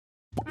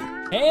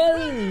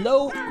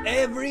Hello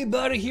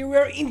everybody, here we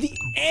are in the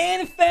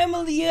Ant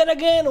family yet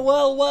again.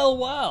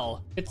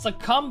 Well. It's a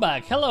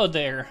comeback. Hello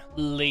there,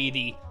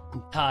 Lady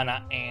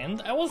Tana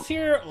Ant. I was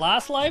here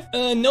last live.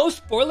 No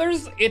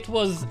spoilers. It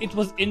was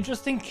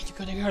interesting. Can you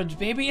go to her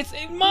baby? It's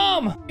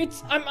Mom!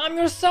 I'm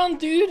your son,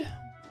 dude.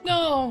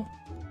 No.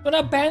 Don't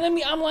abandon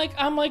me. I'm like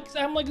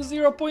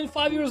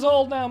 0.5 years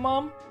old now,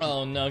 Mom.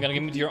 Oh no, gotta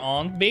give me to your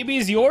aunt. Baby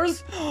is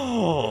yours?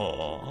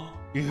 Oh,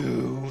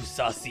 you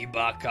sussy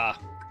baka.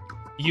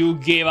 You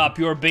gave up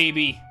your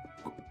baby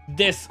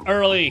this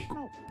early.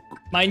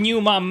 My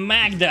new mom,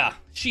 Magda.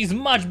 She's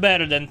much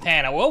better than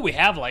Tana. Well, we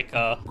have like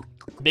a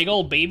big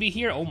old baby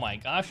here. Oh my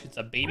gosh, it's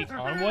a baby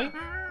convoy.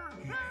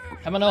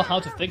 I don't know how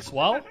to fix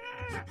well.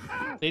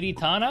 Lady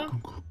Tana.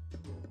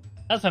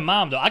 That's my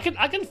mom though. I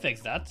can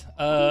fix that.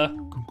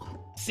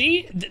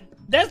 See,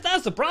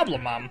 that's the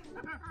problem, Mom.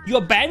 You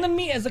abandoned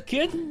me as a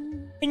kid,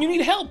 and you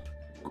need help.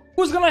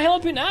 Who's gonna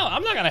help you now?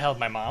 I'm not gonna help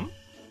my mom.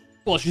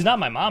 Well, she's not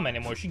my mom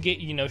anymore. She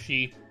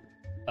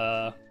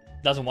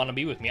doesn't want to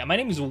be with me. My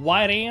name is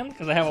White Ant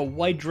because I have a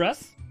white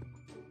dress.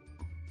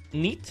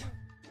 Neat.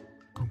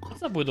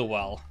 What's up with the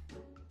well?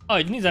 Oh,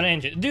 it needs an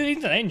engine. Dude, it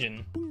needs an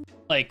engine.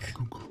 Like,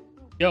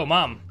 yo,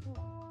 Mom.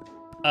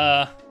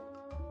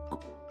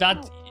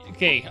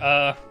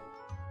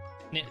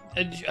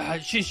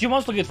 She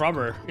wants to get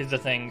rubber is the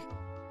thing,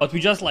 but we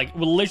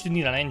literally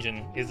need an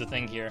engine is the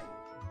thing here.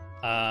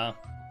 Right?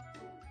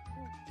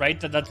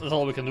 That's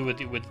all we can do with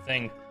the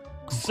thing.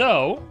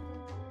 So,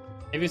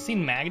 have you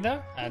seen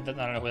Magda? I don't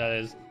know who that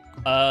is.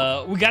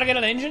 We gotta get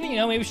an engine, you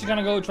know, maybe she's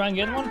gonna go try and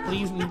get one.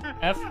 Please,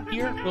 F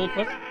here, real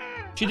quick.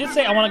 She did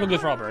say, I wanna go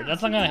get rubber.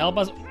 That's not gonna help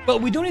us.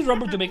 But we do need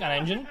rubber to make an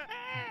engine.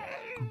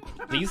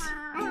 Please.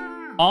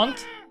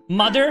 Aunt?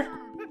 Mother?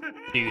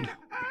 Dude.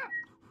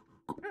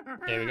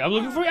 There we go. I'm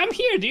looking for you. I'm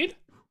here, dude.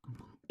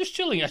 Just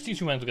chilling. I think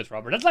she went to get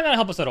rubber. That's not gonna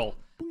help us at all.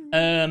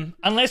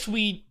 Unless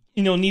we,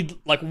 need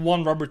like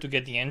one rubber to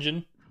get the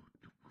engine.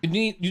 You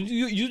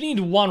need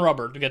one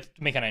rubber to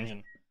make an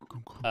engine.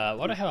 Why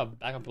do I have a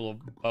backup full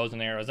of bows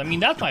and arrows? I mean,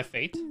 that's my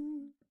fate.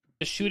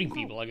 Just shooting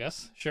people, I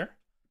guess. Sure.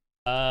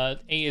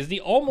 Is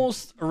the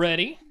almost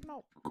ready?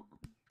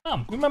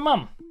 Mom, you're my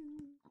mom.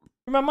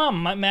 You're my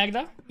mom,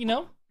 Magda.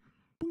 You're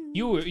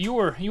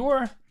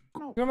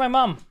my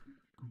mom.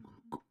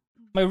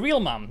 My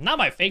real mom, not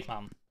my fake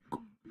mom.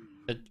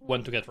 That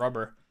went to get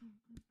rubber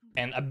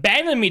and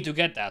abandoned me to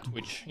get that,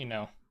 which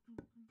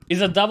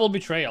is a double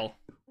betrayal.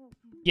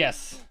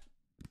 Yes.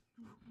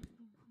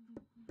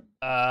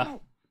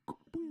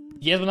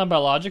 Yes, but not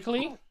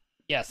biologically?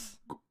 Yes.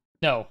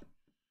 No.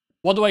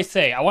 What do I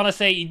say? I want to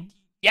say,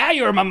 yeah,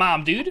 you're my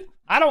mom, dude.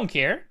 I don't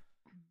care.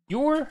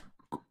 You're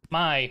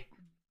my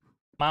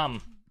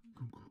mom.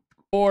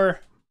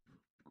 Forever.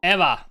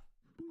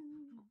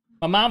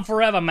 My mom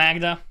forever,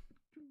 Magda.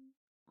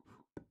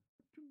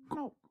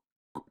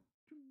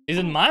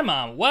 Isn't my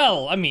mom?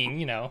 Well, I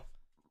mean,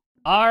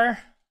 our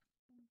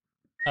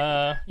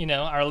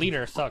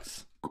leader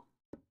sucks.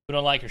 We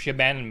don't like her. She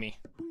abandoned me.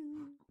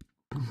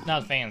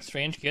 Not fans.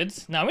 Strange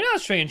kids? No, we're not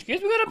strange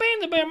kids. We got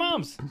abandoned by our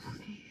moms.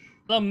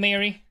 Hello,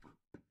 Mary.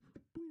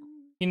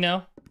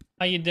 How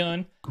you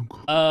doing?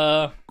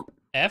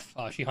 F?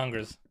 Oh, she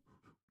hungers.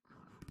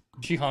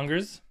 She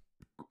hungers.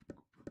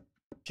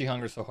 She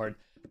hungers so hard.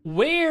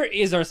 Where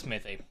is our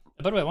smithy?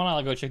 By the way, I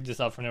want to go check this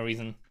out for no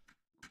reason.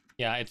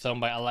 Yeah, it's owned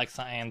by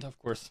Alexa and, of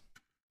course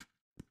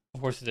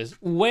it is.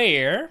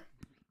 Where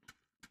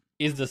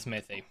is the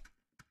smithy?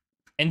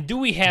 And do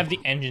we have the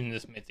engine in the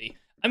smithy?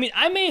 I mean,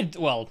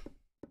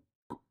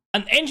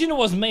 an engine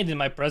was made in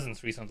my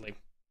presence recently.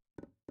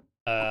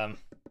 I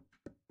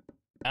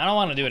don't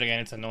want to do it again,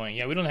 it's annoying.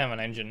 Yeah, we don't have an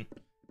engine.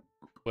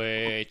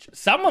 Which,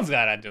 someone's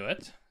gotta do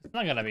it. It's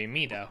not gonna be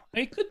me, though.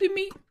 It could be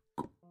me.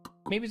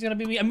 Maybe it's gonna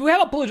be me. I mean, we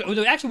have a pulley.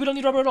 Actually, we don't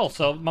need rubber at all,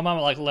 so my mom,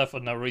 left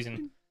for no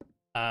reason.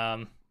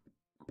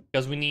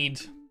 Because we need...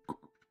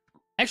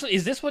 Actually,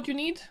 is this what you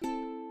need?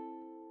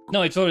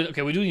 No, it's already...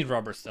 Okay, we do need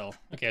rubber still.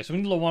 Okay, so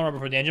we need one rubber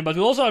for the engine, but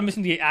we also are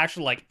missing the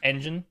actual,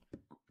 engine.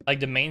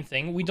 The main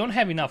thing. We don't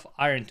have enough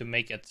iron to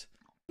make it.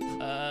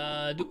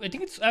 I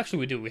think it's... Actually,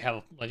 we do. We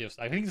have... I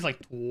think it's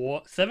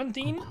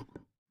 17? I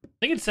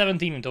think it's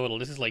 17 in total.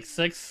 This is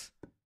 6,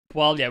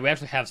 12. Yeah, we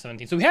actually have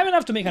 17. So we have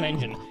enough to make an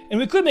engine. And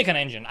we could make an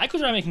engine. I could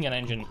try making an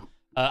engine.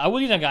 I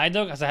would need a guide,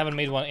 though, because I haven't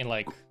made one in,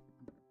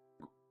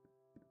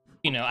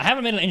 I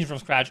haven't made an engine from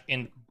scratch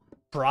in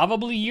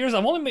probably years.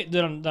 I've only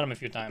done them a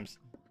few times.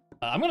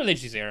 I'm gonna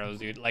ditch these arrows,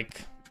 dude.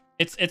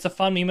 It's a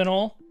fun meme and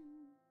all,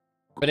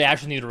 but I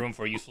actually need room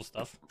for useful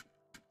stuff.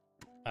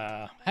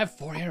 I have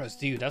 4 arrows,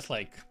 dude. That's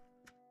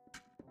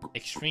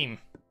extreme.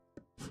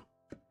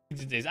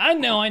 I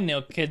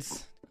know,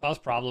 kids cause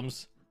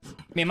problems.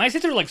 Man, my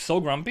sister's so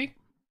grumpy.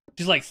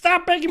 She's like,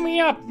 stop begging me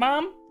up,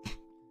 Mom.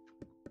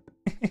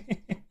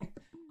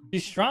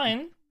 She's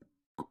trying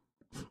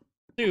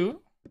to.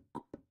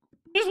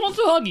 She just wants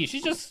to hug you. She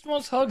just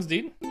wants hugs,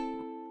 dude. She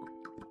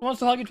wants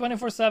to hug you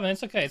 24/7.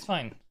 It's okay. It's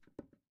fine.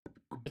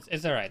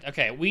 It's alright.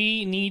 Okay,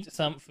 we need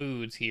some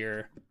foods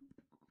here.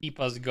 keep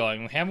us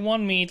going. We have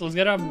 1 meat. Let's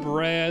get our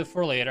bread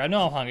for later. I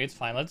know I'm hungry. It's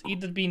fine. Let's eat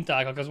the bean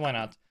taco, because why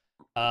not?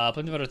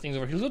 Plenty of other things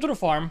over here. Let's go to the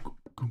farm.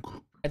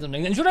 I don't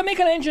think. Should I make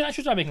an engine? I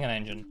should try making an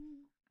engine.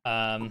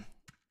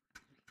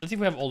 Let's see if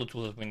we have all the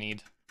tools that we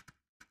need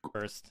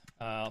first.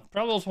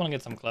 Probably also want to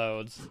get some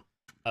clothes.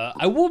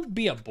 I will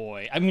be a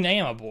boy. I mean, I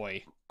am a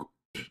boy.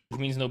 Which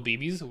means no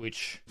babies,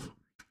 which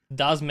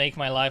does make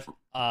my life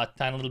a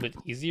tiny little bit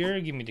easier.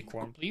 Give me the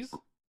corn, please.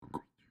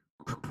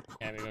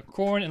 Yeah, we got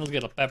corn, and let's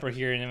get a pepper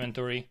here in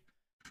inventory.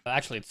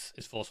 Actually,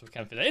 it's full, so we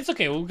can't fit that. It's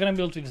okay. We're gonna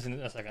be able to do this in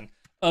a second.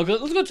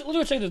 Let's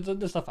go check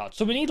this stuff out.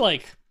 So we need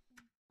like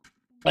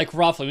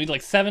roughly, we need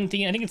like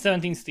 17. I think it's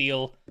 17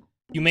 steel.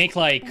 You make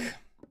like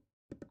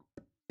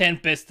 10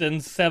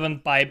 pistons, 7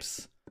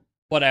 pipes,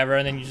 whatever,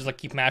 and then you just like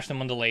keep mashing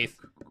them on the lathe.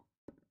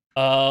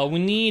 We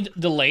need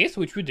the lathe,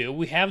 which we do.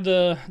 We have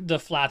the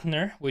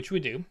flattener, which we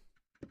do.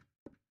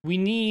 We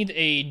need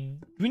a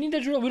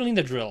drill. We don't need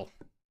a drill.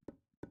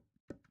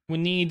 We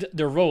need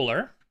the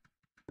roller.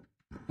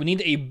 We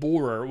need a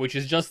borer, which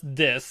is just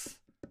this,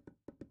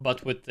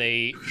 but with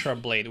a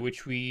sharp blade,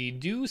 which we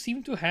do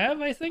seem to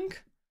have, I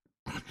think.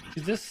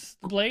 Is this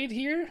the blade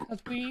here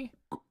that we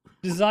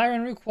desire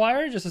and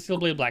require? Just a steel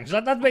blade blank. So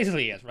that's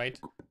basically it, right?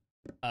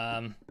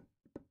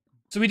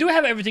 So we do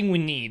have everything we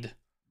need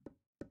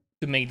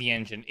to make the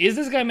engine. Is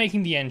this guy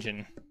making the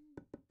engine?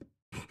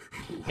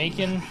 Make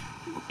an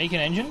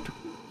engine?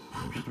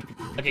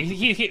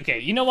 Okay, okay,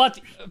 you know what?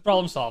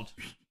 Problem solved.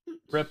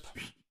 Rip.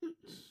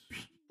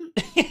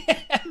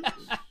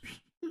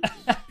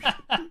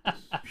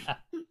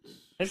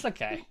 It's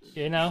okay,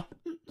 you know?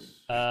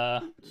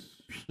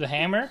 The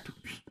hammer?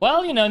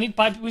 Well, you know, need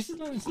pipes. We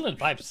still need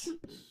pipes.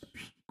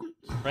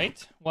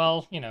 Right?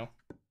 Well, you know,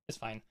 it's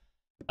fine.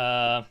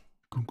 I'll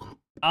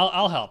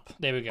help.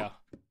 There we go.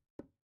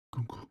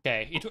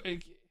 Okay,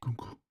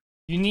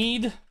 you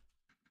need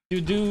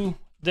to do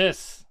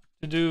this.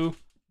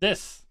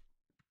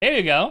 There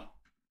you go.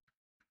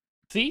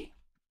 See?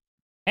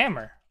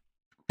 Hammer.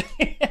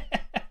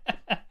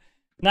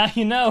 Now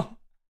you know.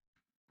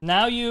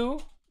 Now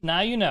you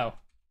know.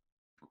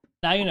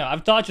 Now you know.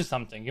 I've taught you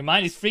something. Your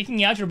mind is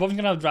freaking out. You're both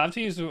gonna drive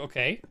to you. So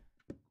okay,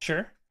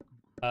 sure.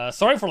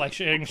 Sorry for like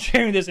sharing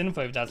this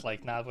info if that's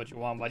like not what you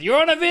want, but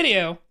you're on a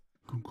video.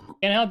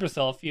 Can't help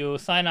yourself. You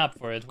sign up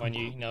for it when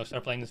you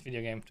start playing this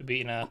video game to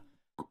be in a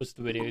post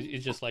video.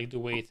 It's just like the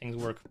way things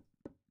work.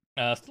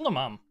 Still a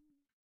mom.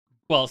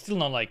 Well, still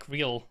not like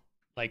real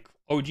like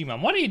OG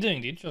mom. What are you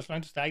doing, dude? Just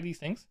trying to stack these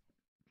things?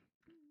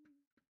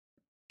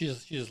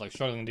 She's just like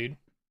struggling, dude. Is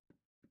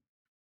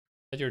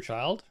that your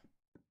child?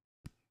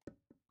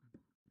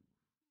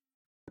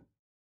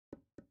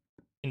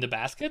 In the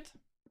basket?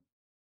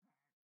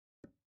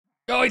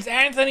 Oh, it's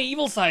Anthony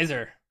Evil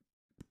Sizer.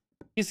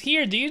 He's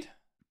here, dude.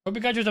 Hope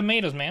you got your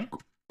tomatoes, man.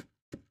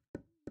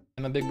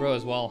 I'm a big bro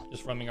as well,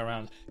 just roaming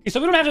around. Okay, so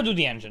we don't have to do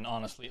the engine,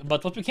 honestly.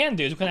 But what we can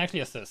do is we can actually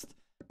assist.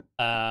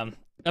 The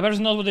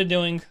person knows what they're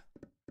doing.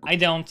 I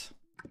don't.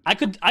 I've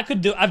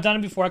done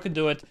it before, I could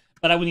do it,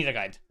 but I would need a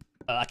guide.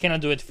 I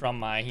cannot do it from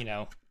my,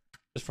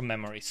 just from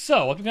memory.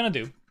 So, what we're gonna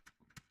do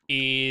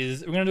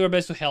is we're gonna do our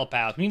best to help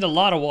out. We need a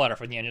lot of water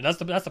for the engine. That's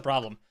the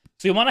problem.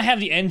 So you want to have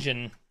the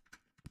engine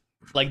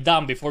like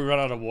done before we run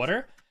out of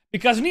water,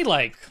 because we need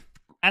like,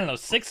 I don't know,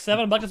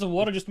 6-7 buckets of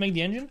water just to make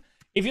the engine.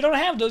 If you don't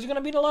have those, you're gonna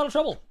be in a lot of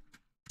trouble.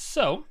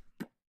 So,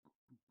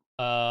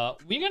 we're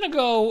gonna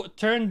go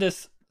turn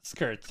this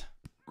skirt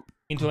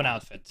into an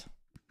outfit,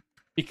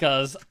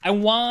 because I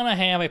wanna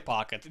have a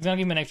pocket. It's gonna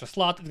give me an extra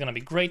slot. It's gonna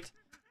be great.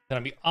 It's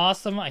gonna be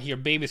awesome. I hear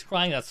babies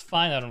crying. That's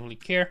fine. I don't really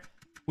care.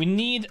 We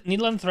need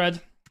needle and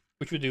thread,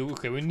 which we do.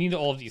 Okay, we need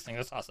all of these things.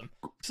 That's awesome.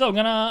 So I'm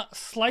gonna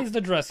slice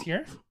the dress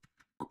here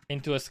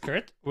into a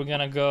skirt. We're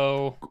gonna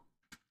go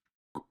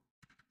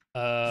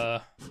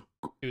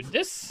do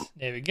this.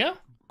 There we go.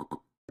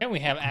 And we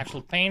have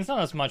actual pants now.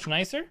 That's much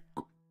nicer.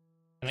 I'm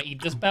gonna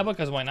eat this bad boy,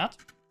 because why not?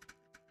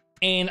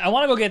 And I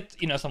want to go get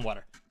some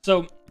water.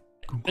 So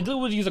I do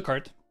would use a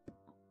cart.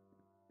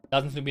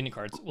 Doesn't seem to be any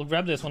carts. We'll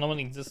grab this one. No one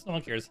needs this. No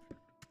one cares.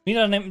 We need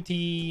an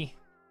empty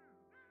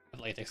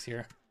latex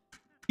here.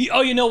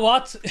 Oh, you know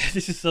what?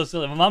 This is so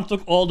silly. My mom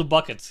took all the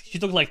buckets. She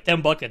took like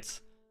 10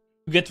 buckets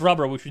to get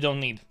rubber, which we don't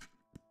need.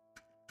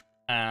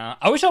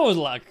 I wish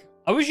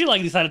she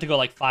like decided to go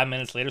like 5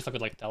 minutes later, so I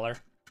could like tell her,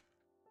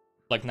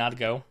 like not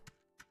go.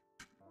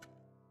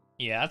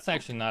 Yeah, that's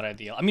actually not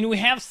ideal. I mean, we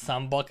have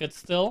some buckets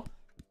still,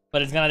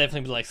 but it's gonna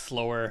definitely be like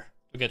slower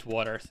to get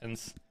water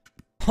since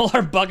all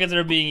our buckets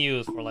are being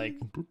used for like,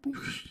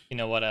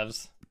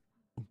 whatevs.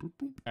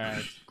 All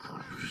right.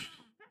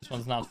 This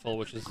one's not full,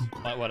 which is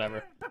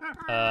whatever.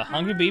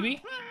 Hungry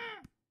baby?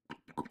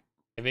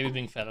 Okay, baby's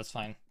being fed, that's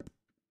fine.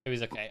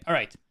 Baby's okay.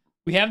 Alright.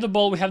 We have the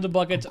bowl, we have the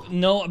bucket.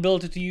 No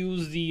ability to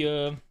use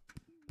the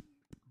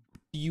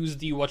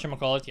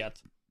whatchamacallit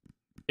yet.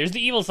 There's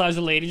the evil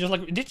sizer lady, just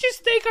like, did you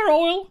stake our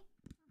oil?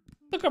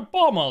 Took our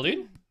palm oil,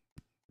 dude.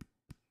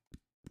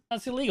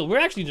 That's illegal. We're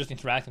actually just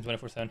interacting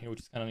 24/7 here, which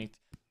is kind of neat.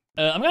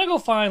 I'm gonna go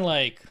find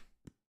like,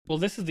 well,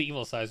 this is the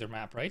evil sizer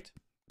map, right?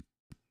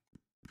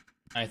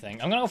 I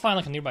think. I'm gonna go find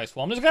like a nearby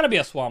swamp. There's gotta be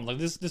a swamp. Like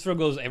this road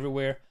goes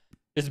everywhere.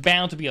 There's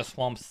bound to be a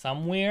swamp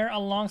somewhere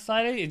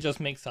alongside it. It just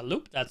makes a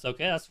loop. That's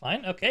okay. That's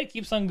fine. Okay,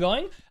 keeps on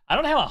going. I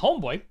don't have a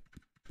homeboy,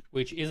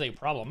 which is a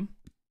problem.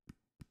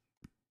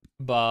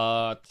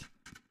 But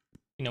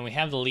you know, we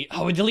have the lead.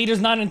 Oh, the leader's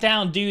not in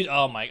town, dude.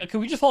 Oh my. Okay,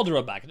 we just hold the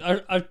road back.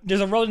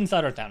 There's a road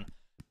inside our town.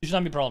 It should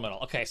not be a problem at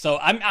all. Okay, so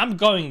I'm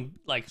going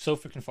like so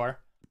freaking far.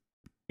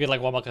 We get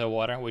like 1 bucket of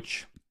water,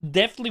 which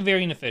definitely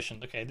very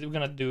inefficient. Okay, we're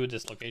gonna do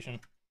this location.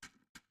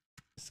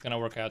 It's gonna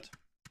work out.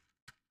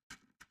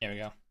 There we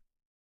go.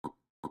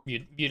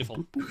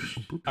 Beautiful.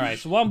 Alright,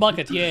 so 1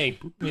 bucket, yay.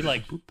 We need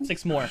like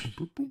 6 more.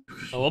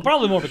 Oh, well,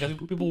 probably more because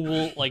people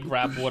will like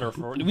grab water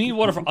for. We need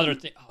water for other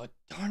things. Oh,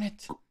 darn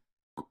it.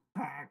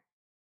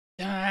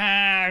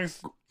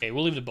 Okay,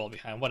 we'll leave the bowl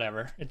behind.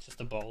 Whatever. It's just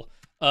a bowl.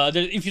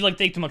 If you like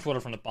take too much water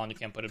from the pond, you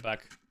can't put it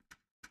back.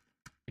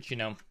 But you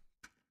know.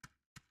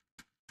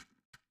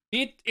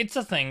 It's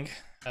a thing.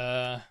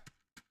 I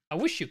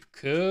wish you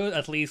could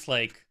at least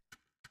like.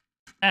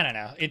 I don't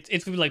know.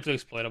 It's like too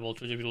exploitable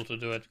to be able to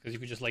do it because you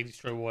could just like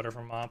destroy water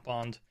from a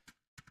pond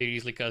very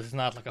easily because it's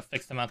not like a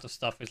fixed amount of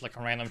stuff. It's like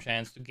a random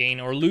chance to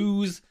gain or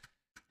lose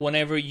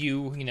whenever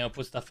you know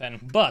put stuff in.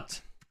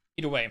 But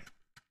either way,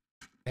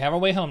 we have our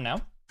way home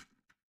now.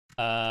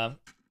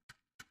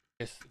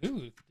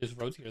 Ooh, there's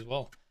roads here as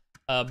well.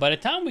 By the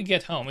time we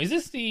get home, is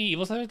this the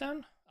evil side of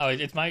town? Oh,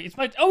 it's my.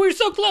 Oh, we're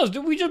so close,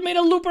 dude. We just made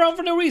a loop around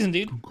for no reason,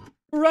 dude.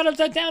 We're right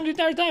upside down the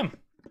entire time.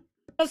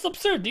 That's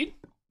absurd, dude.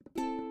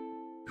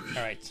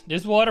 Alright,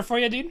 there's water for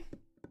you, dude.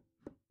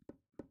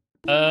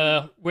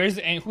 Where's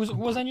the who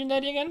was engine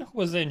daddy again? Who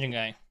was the engine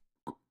guy?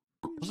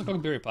 Also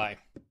called berry pie.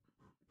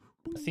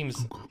 That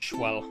seems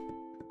swell.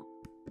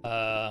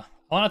 I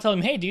wanna tell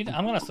him, hey dude,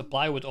 I'm gonna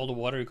supply with all the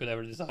water you could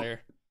ever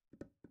desire.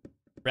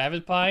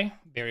 Rabbit pie,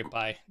 berry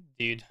pie,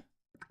 dude.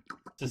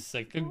 This is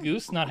like a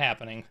goose, not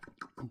happening.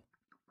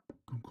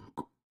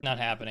 Not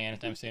happening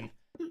anytime soon.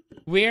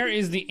 Where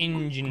is the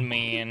engine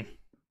man?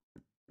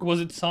 Was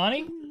it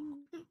Sonny?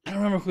 I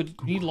don't remember who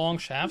need long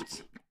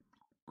shafts.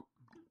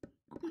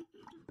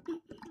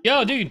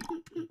 Yo, dude.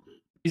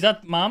 Is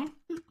that mom?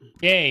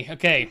 Yay,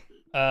 okay.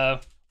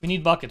 We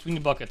need buckets. We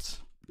need buckets.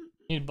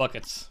 We need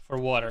buckets for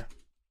water.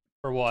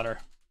 For water.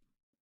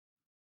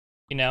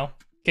 You know?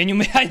 Can you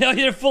make I know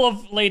you're full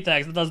of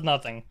latex, it does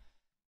nothing.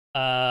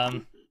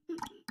 Can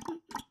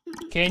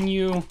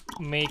you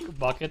make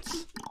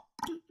buckets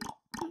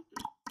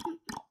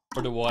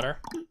for the water?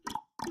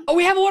 Oh,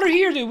 we have water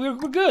here, dude. We're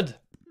good.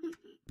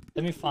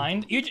 Let me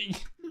find you.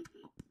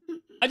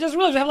 I just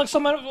realized we have like so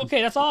many.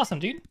 Okay, that's awesome,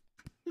 dude.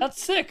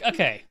 That's sick.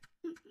 Okay,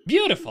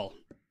 beautiful,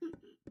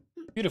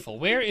 beautiful.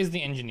 Where is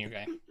the engineer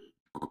guy?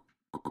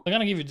 I'm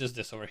gonna give you just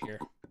this over here,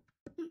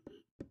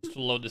 just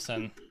to load this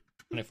in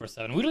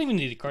 24/7. We don't even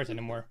need the cart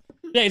anymore.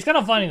 Yeah, it's kind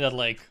of funny that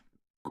like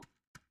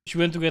she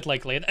went to get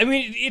like late. I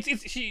mean,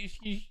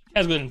 she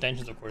has good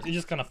intentions, of course. It's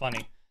just kind of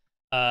funny.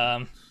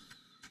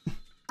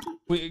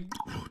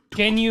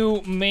 Can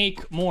you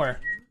make more?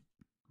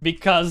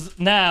 Because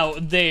now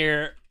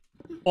they're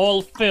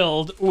all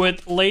filled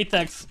with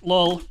latex,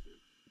 lol.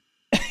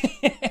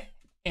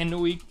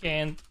 And we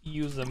can't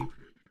use them.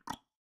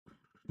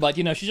 But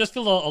you know, she just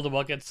filled all the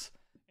buckets.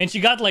 And she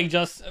got like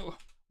just...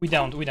 We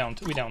don't. We don't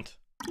need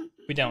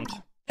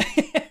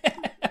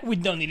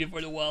it for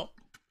the well.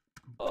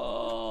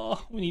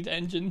 Oh, we need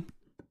engine.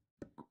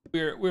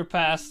 We're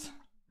past.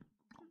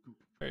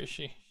 Where is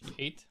she? She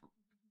 8.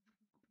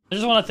 I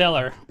just want to tell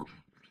her.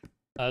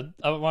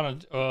 I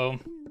want to...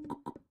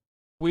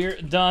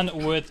 We're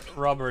done with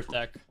rubber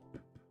tech.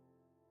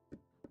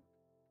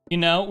 You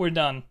know, we're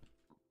done.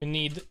 We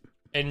need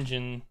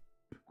engine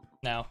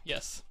now.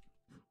 Yes.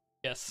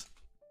 Yes.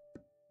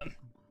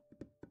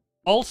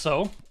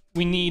 Also,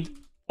 we need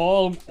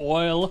palm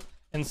oil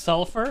and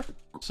sulfur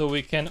so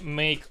we can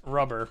make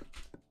rubber.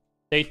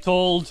 They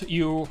told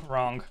you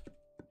wrong.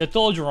 They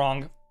told you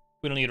wrong.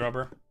 We don't need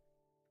rubber.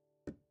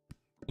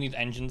 We need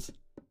engines.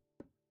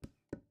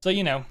 So,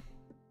 you know.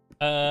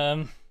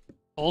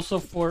 Also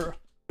for...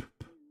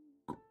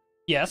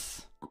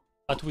 Yes,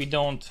 but we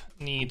don't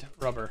need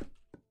rubber.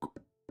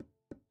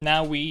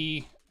 Now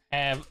we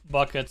have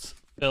buckets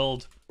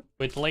filled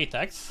with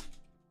latex,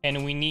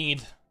 and we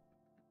need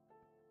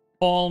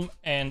palm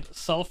and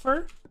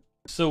sulfur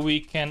so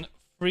we can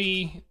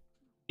free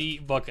the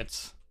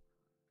buckets.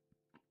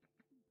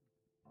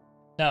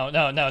 No,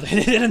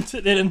 they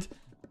didn't.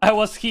 I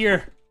was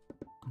here.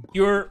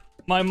 You're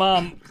my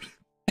mom.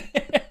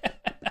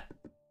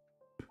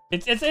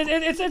 It's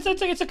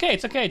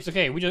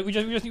okay. We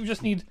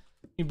just need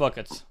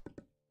buckets.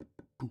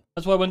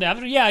 That's why I went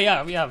after.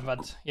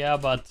 Yeah,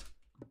 but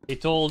they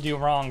told you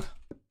wrong.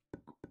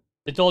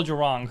 They told you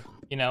wrong.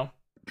 You know,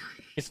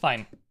 it's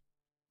fine.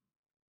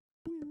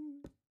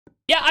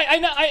 Yeah, I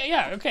know.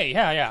 Yeah, okay.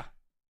 Yeah.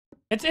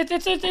 It's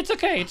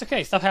okay. It's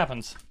okay. Stuff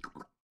happens.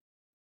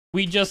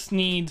 We just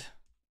need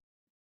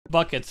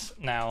buckets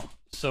now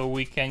so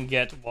we can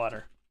get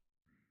water.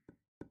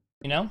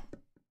 You know?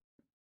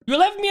 You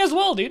left me as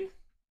well, dude.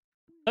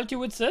 Left you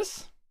with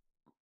sis?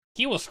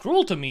 He was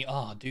cruel to me.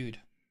 Oh, dude.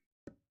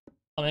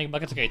 I'll make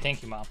buckets. Okay,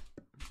 thank you, Mom.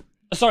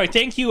 Sorry,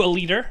 thank you, a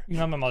leader. You're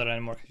not my mother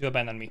anymore because you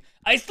abandoned me.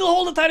 I still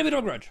hold a tiny bit of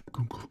a grudge.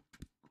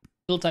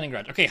 Still tiny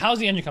grudge. Okay, how's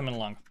the engine coming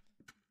along?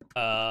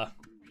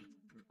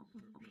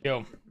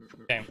 Yo.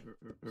 Okay.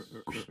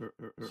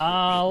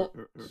 I'll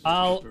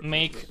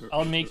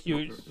make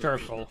you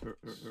charcoal.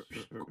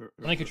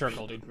 I'll make you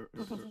charcoal, dude.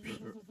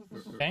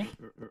 Okay?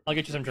 I'll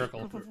get you some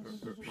charcoal.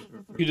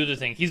 You do the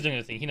thing. He's doing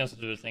the thing. He knows how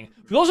to do the thing.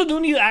 We also do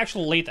need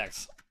actual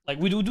latex. Like,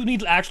 we do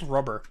need actual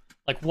rubber.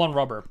 Like, one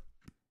rubber.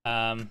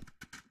 The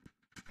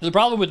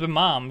problem with my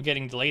mom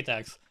getting the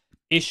latex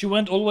is she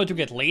went all the way to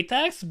get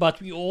latex, but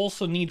we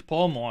also need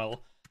palm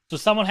oil. So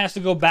someone has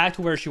to go back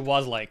to where she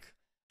was, like...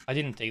 I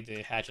didn't take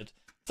the hatchet.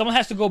 Someone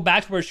has to go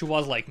back to where she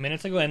was, like,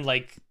 minutes ago and,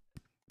 like...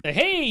 say,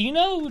 hey, you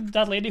know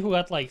that lady who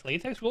got, like,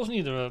 latex? We also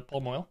need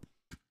palm oil.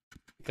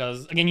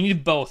 Because, again, you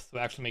need both to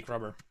actually make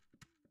rubber.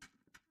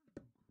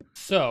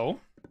 So...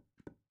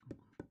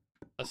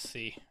 let's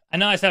see. I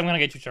know I said I'm gonna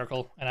get you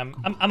charcoal, and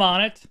I'm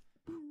on it.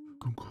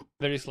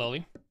 Very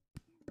slowly.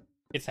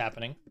 It's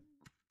happening.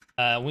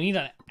 We need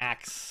an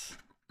axe.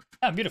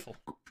 Ah, beautiful.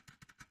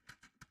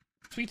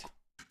 Sweet.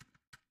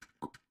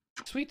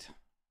 Sweet.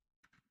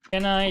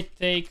 Can I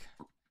take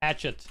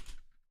hatchet?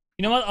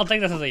 You know what? I'll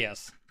take that as a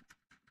yes.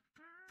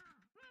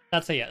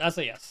 That's a yes. That's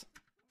a yes.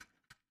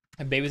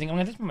 A baby thing. I'm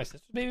gonna this for my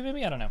sister's baby,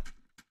 maybe? I don't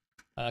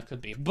know.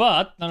 Could be.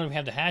 But now that we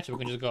have the hatchet, we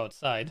can just go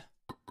outside.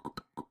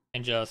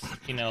 And just,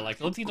 you know,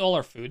 like, let's eat all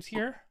our foods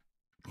here.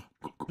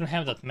 We don't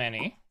have that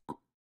many.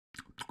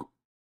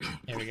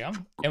 There we go.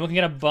 And we can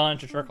get a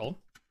bunch of charcoal.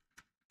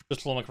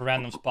 Just from like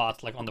random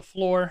spots, like on the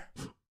floor.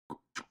 We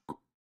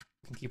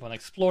can keep on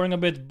exploring a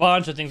bit.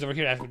 Bunch of things over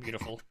here. Actually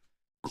beautiful.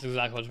 This is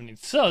exactly what we need.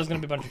 So there's gonna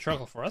be a bunch of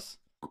charcoal for us.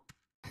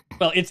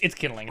 Well, it's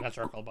kindling, not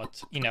charcoal,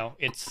 but you know,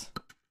 it's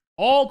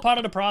all part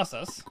of the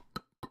process.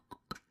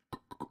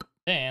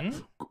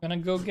 Then I'm gonna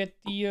go get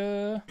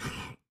the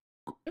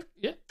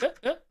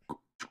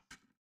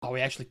Oh,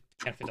 we actually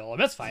can't fit all of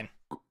it. That's fine.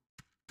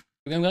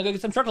 We're gonna go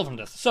get some charcoal from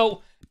this.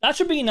 So that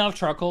should be enough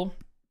charcoal,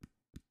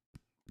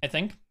 I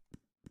think.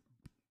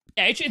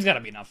 Yeah, it's gotta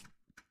be enough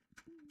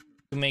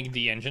to make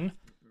the engine.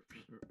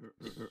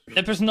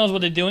 That person knows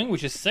what they're doing,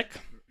 which is sick.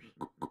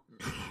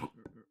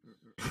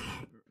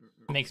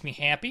 Makes me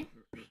happy.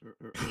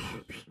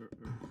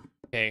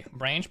 Okay,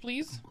 branch,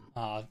 please.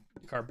 The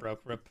car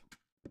broke. Rip.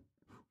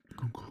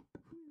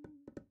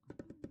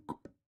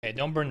 Okay,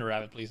 don't burn the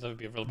rabbit, please. That would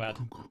be real bad.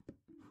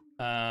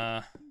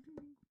 There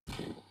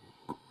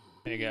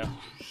you go.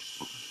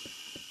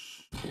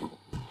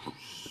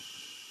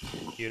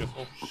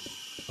 Beautiful.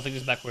 I'll take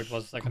this back where it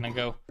was a second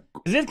ago.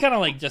 Is it kind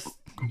of like just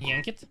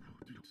yank it?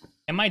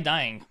 Am I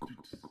dying?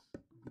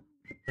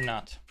 Or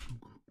not?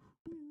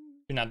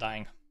 You're not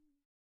dying.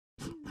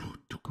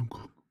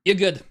 You're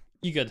good.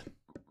 You're good.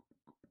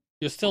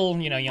 You're still,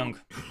 you know, young.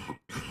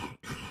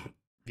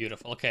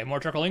 Beautiful. Okay, more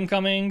charcoal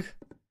incoming.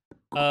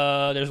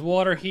 There's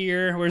water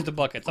here. Where's the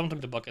bucket? Someone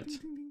took the bucket.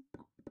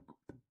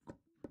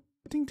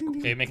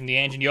 Okay, making the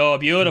engine. Yo,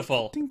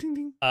 beautiful.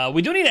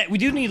 We do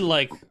need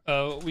like,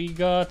 we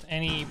got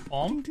any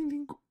palm?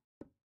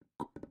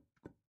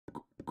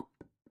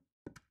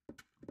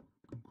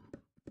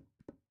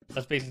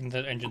 That's basically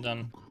the engine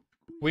done.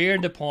 Where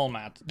the palm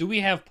at? Do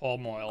we have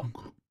palm oil?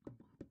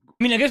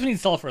 I mean, I guess we need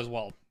sulfur as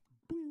well.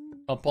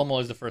 Oh, palm oil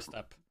is the first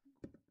step.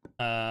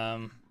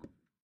 There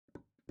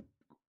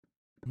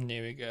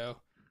we go.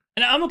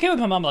 And I'm okay with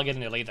my mom like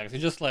getting the latex.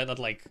 It's just like that,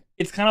 like,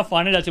 it's kind of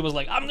funny that she was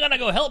like, I'm gonna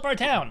go help our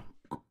town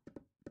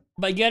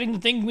by getting the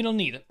thing we don't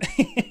need.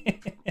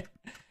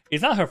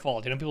 It's not her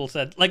fault, you know. People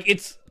said, like,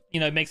 it's, you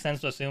know, it makes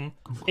sense to assume,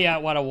 yeah,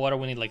 water,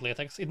 we need like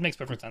latex. It makes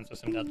perfect sense to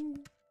assume that,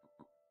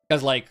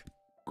 because like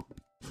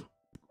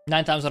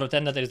 9 times out of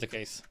 10 that is the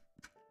case.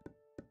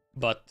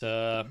 But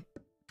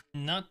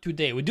not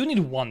today. We do need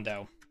one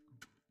though.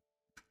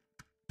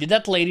 Did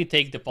that lady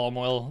take the palm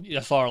oil? I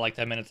saw her like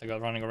 10 minutes ago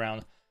running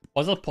around.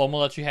 Was that palm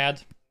oil that she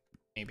had?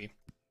 Maybe.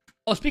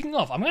 Oh, speaking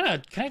of, can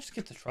I just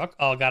get the truck?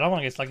 Oh god, I don't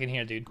want to get stuck in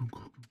here, dude.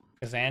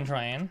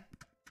 Trying.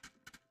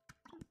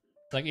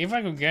 Like, if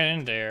I could get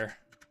in there.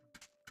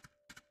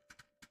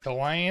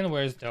 Dwayne,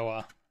 where's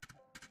Doa?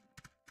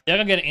 Yeah, I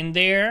can get in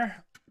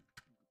there.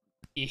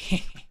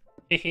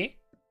 Hehe.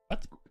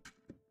 What?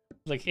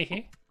 Like,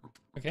 hehe.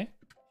 Okay,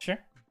 sure.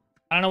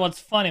 I don't know what's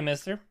funny,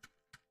 mister.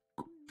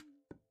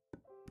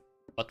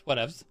 But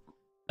whatevs.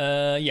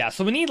 Yeah,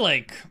 so we need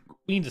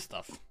the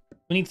stuff.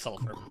 We need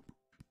sulfur.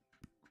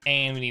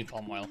 And we need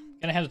palm oil.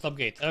 Can I have the top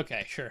gate?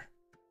 Okay, sure.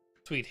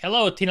 Sweet.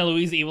 Hello, Tina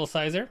Louise, Evil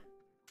Sizer.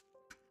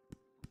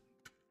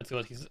 Let's see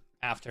what he's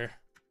after.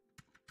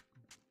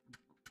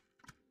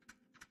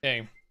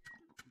 Okay.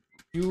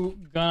 You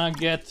gonna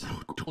get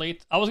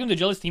plate. I was gonna do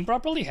jelly steam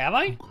properly, have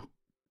I?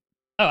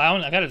 Oh,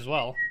 I got it as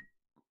well.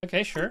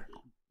 Okay, sure.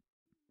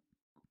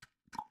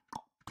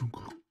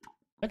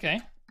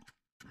 Okay.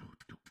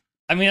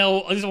 I mean,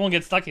 at least I won't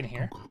get stuck in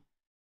here.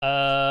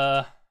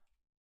 I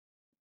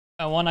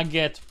wanna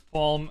get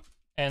palm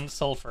and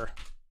sulfur.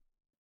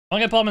 I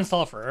wanna get palm and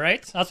sulfur,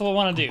 alright? That's what I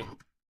wanna do.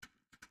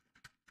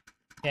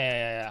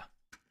 Yeah.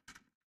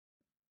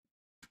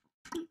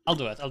 I'll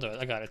do it. I'll do it.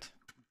 I got it.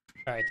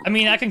 All right. I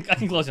mean, I can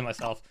close it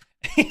myself.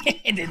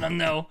 I didn't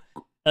know.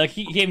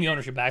 He gave me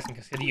ownership back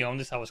because he owned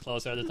this. I was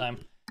closer at the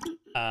time.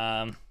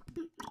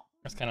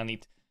 That's kind of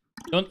neat.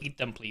 Don't eat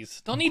them,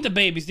 please. Don't eat the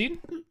babies, dude.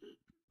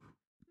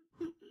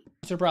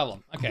 What's your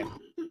problem? Okay.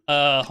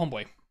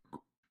 Homeboy.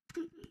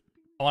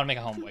 I want to make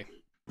a homeboy.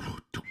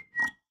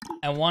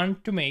 I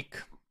want to make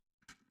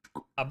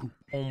a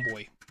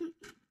homeboy,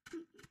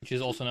 which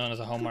is also known as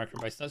a home marker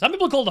by some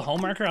people call it a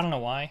home marker. I don't know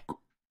why.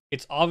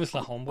 It's obviously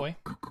a homeboy.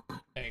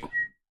 There you go.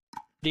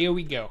 There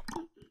we go.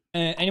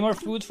 Any more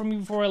food for me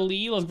before I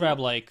leave? Let's grab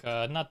like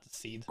not the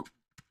seed.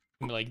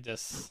 Maybe like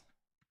this.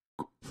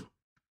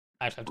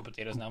 I actually have two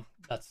potatoes now.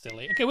 That's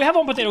silly. Okay, we have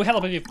one potato. We have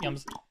a bunch of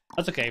yums.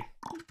 That's okay.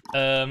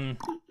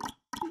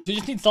 We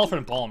just need sulfur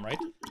and palm, right?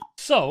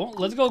 So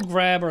let's go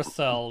grab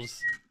ourselves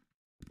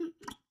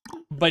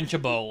a bunch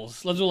of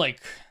bowls. Let's do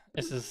like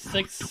this is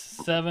 6,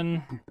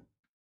 7.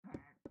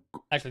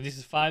 Actually, this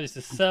is 5. This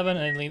is 7.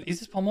 And then is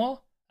this palm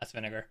oil? That's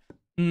vinegar.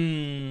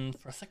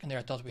 For a second there,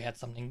 I thought we had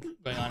something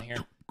going on here.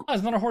 Oh,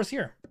 there's another horse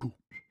here.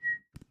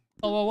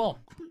 Oh, well. All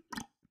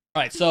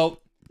right, so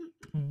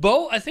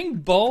I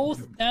think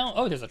both now.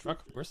 Oh, there's a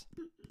truck, of course.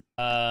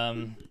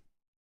 Let's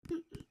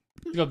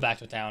go back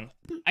to town.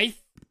 I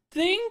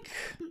think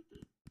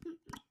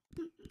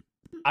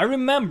I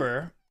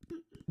remember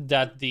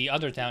that the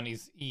other town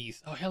is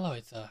east. Oh, hello,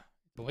 it's a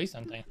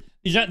wasteland thing.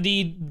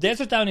 The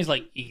desert town is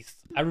like east.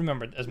 I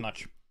remember it as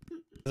much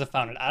because I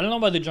found it. I don't know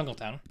about the jungle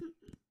town.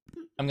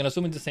 I'm gonna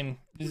assume it's the same.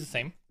 This is the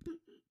same.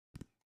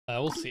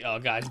 We'll see. Oh,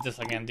 guys, this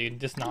again, dude.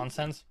 This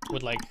nonsense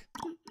with like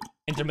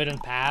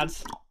intermittent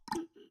pads.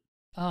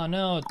 Oh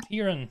no,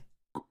 Tyrion.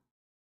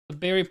 The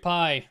berry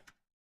pie.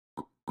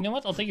 You know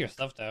what? I'll take your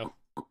stuff though.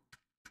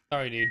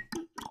 Sorry, dude.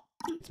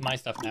 It's my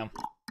stuff now.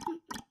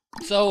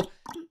 So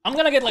I'm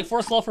gonna get like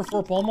 4 sulfur,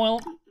 4 palm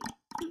oil,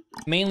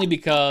 mainly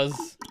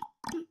because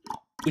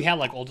we have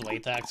like all the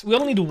latex. We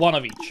only need 1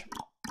 of each.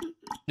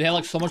 They have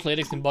like so much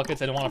latex in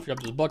buckets. I don't want to fill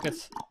up those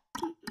buckets.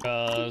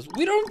 Because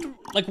we don't,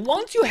 like,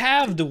 once you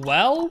have the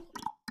well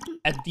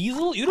at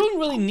diesel, you don't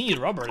really need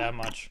rubber that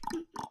much.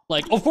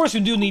 Like, of course you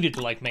do need it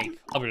to, like, make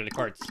upgraded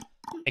carts.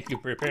 Make you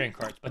repairing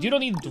carts. But you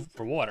don't need it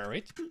for water,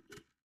 right?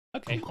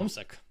 Okay,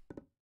 homesick.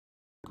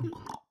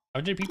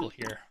 Are there people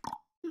here?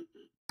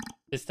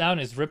 This town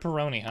is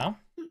Ripperoni, huh?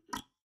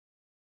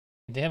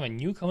 They have a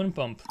new common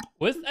pump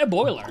with a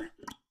boiler.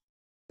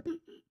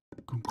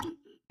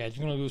 Okay, just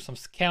gonna do some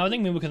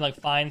scouting. Maybe we can, like,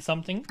 find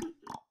something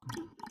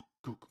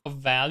of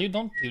value.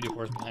 Don't leave the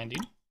horse behind you.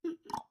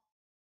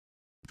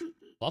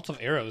 Lots of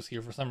arrows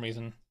here for some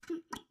reason.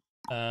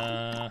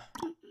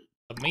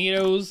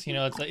 Tomatoes, you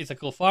know, it's a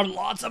cool farm.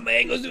 Lots of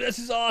mangoes, dude. This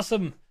is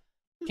awesome.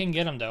 Can't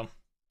get them though.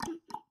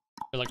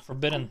 They're like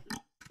forbidden.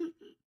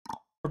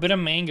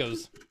 Forbidden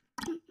mangoes.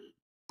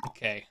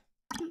 Okay.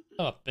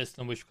 Oh, a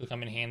piston which could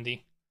come in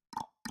handy.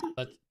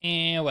 But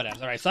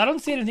whatever. All right. So I don't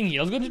see anything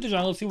here. Let's go to the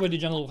jungle. See where the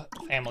jungle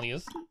family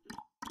is.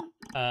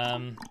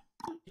 It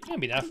can't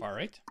be that far,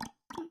 right?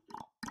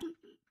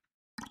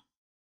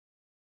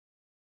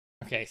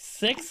 Okay,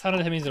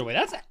 600 meters away.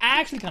 That's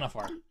actually kind of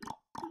far.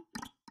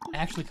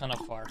 Actually kind of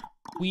far.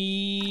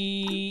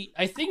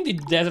 I think the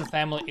desert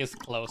family is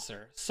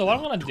closer. So what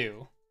I'm gonna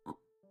do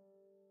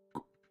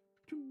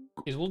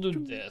is we'll do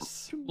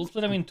this. We'll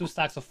split them in 2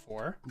 stacks of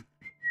 4.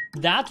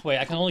 That way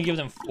I can only give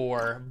them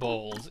 4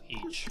 bowls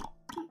each.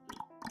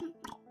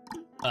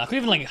 I could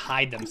even like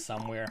hide them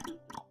somewhere.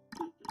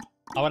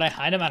 How would I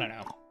hide them? I don't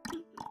know.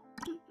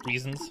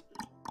 Reasons.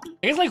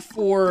 I guess like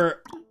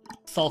 4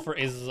 sulfur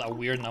is a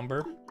weird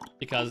number.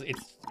 Because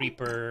it's 3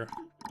 per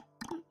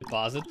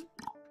deposit.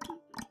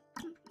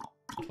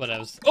 But what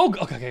else? Oh,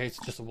 okay, it's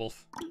just a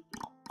wolf.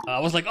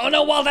 I was like, oh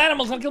no, wild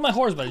animals gonna kill my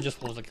horse, but it's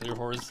just wolves that kill your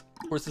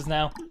horses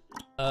now.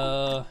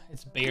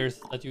 It's bears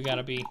that you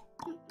gotta be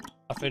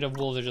afraid of.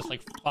 Wolves are just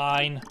like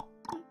fine.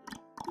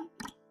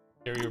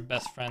 They're your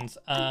best friends.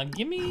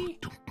 Give me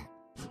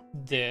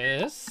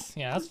this.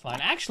 Yeah, that's fine.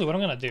 Actually, what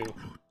I'm gonna do,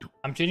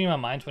 I'm changing my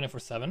mind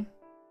 24/7.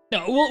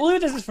 No, we'll leave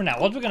this for now.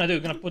 What we're gonna do,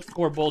 we're gonna put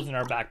 4 bowls in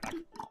our backpack.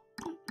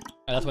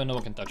 And that's why no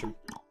one can touch them.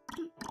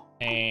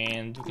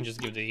 And we can just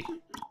give the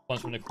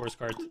ones from the course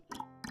cart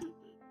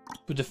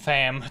to the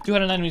fam.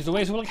 209 meters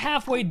away, so we're like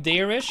halfway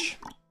there-ish.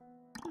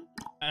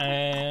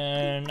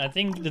 And I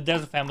think the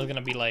desert family is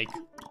gonna be like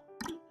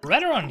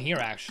right around here,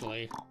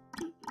 actually.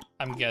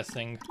 I'm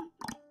guessing.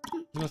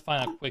 Let's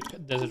find a quick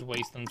desert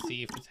waste and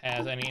see if it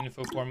has any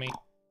info for me.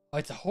 Oh,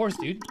 it's a horse,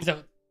 dude. Is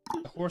that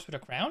a horse with a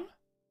crown?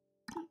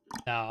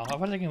 No, I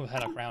was thinking it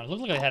had a crown. It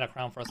looked like it had a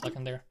crown for a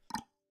second there.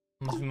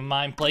 Must be my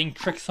mind playing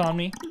tricks on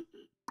me.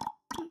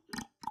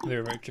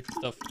 Very, very tricky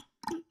stuff.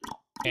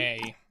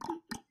 Okay.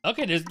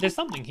 Okay, there's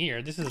something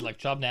here. This is like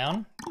chopped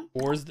down.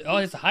 Oh,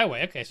 it's a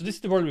highway. Okay, so this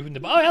is the border between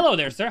the... Oh, hello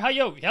there, sir.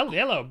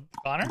 Hello,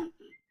 Connor.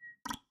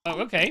 Oh,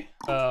 okay.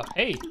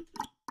 Hey.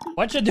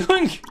 What you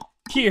doing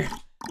here?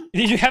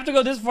 Did you have to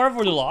go this far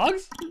for the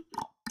logs?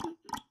 Can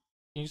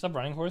you stop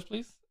running, horse,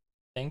 please?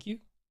 Thank you.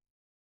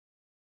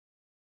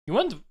 You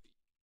want...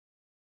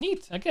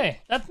 Neat.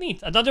 Okay, that's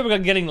neat. I thought they were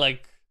getting,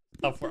 like,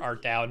 stuff for our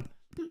town.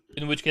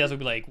 In which case I would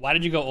be like, why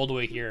did you go all the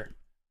way here?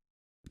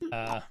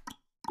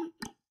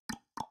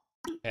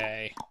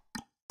 Okay.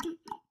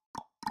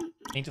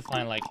 I need to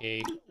find like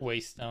a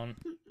waystone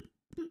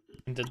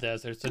in the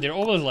desert. So they're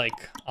always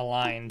like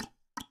aligned.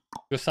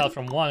 Go south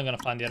from one, I'm gonna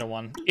find the other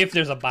one. If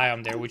there's a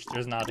biome there, which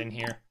there's not in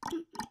here.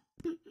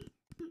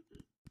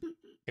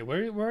 Okay,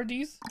 where are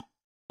these?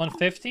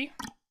 150?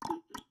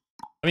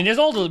 I mean, there's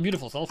all the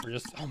beautiful sulfur.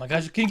 Just, oh my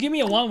gosh, can you give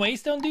me a one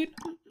waystone, dude?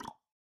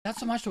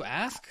 That's so much to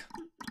ask.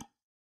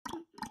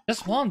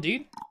 Just one,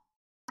 dude.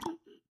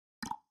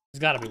 There's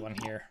gotta be one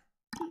here.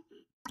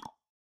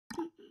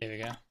 There we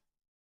go.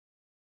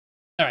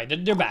 Alright,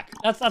 they're back.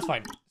 That's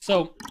fine.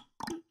 So,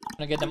 I'm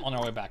gonna get them on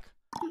our way back.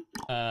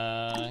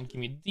 Give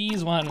me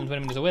these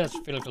 120 minutes away. That's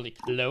fairly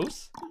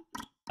close.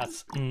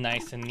 That's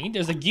nice and neat.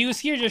 There's a goose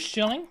here just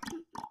chilling.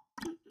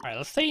 Alright,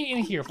 let's stay in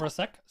here for a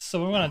sec. So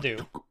what we're gonna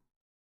do.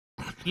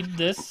 Eat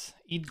this.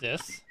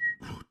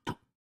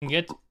 And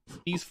get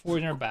these 4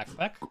 in our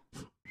backpack.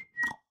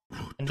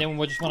 And then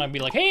we just wanna be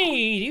like,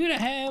 hey, do you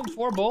have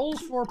 4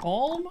 bowls for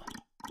palm?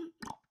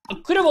 I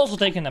could have also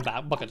taken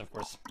a bucket, of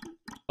course.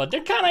 But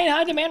they're kinda in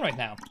high demand right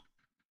now.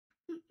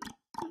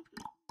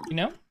 You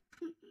know?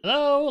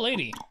 Hello,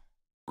 lady.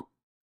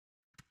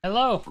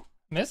 Hello,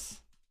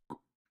 miss.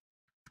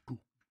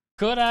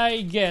 Could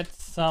I get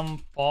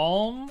some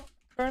palm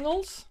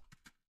kernels?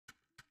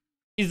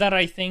 Is that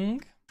a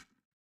thing?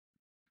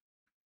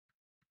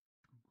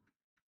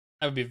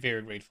 I would be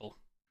very grateful.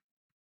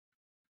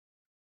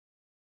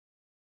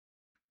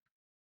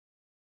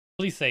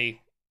 Please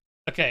say,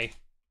 okay.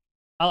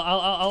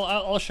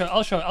 I'll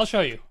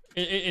show you.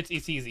 It's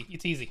easy.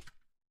 It's easy.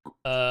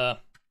 Come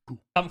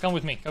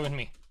with me. Come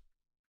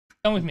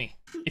with me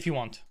if you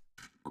want.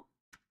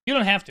 You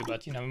don't have to,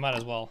 but you know, we might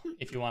as well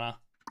if you wanna.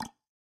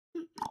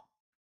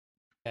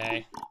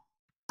 Okay.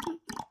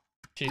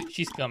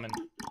 She's coming.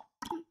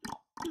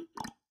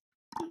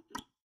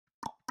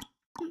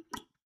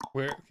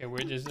 Where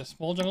there's a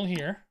small jungle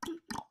here.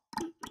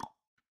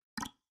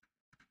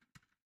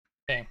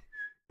 Okay.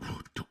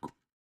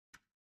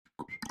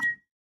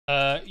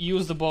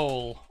 Use the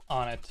bowl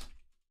on it.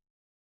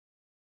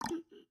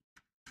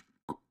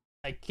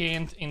 I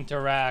can't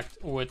interact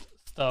with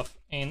stuff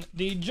in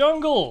the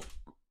jungle.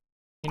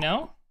 You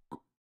know?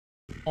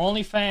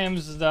 Only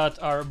fams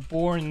that are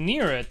born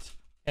near it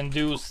can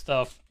do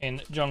stuff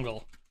in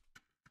jungle.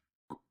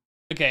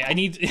 Okay, I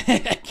need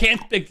I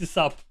can't pick this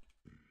up.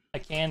 I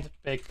can't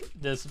pick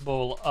this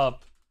bowl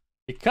up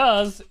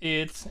because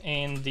it's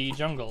in the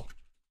jungle.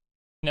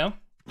 You know?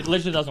 It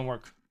literally doesn't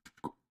work.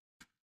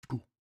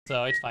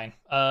 So it's fine.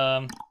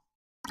 That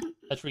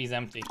tree is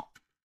empty.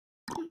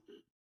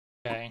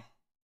 Okay.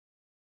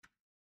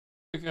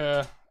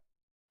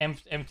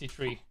 Empty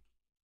tree.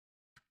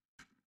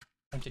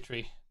 Empty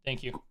tree.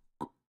 Thank you.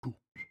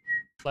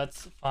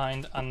 Let's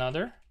find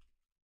another.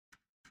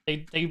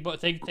 Take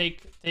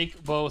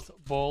both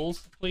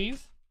bowls,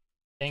 please.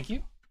 Thank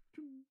you.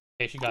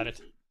 Okay, she got it.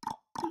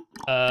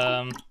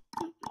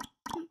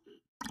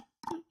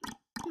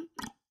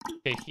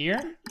 Okay,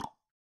 here.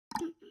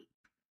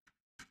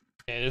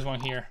 Okay, there's one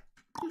here.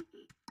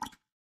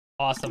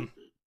 Awesome.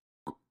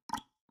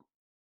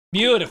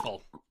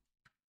 Beautiful.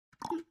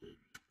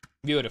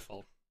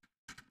 Beautiful.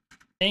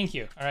 Thank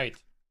you. All right.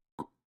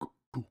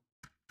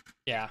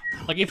 Yeah.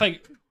 Like if I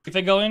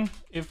go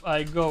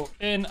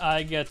in,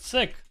 I get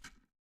sick.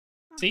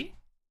 See?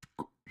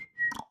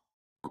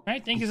 All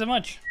right. Thank you so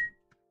much.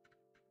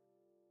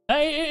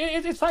 Hey,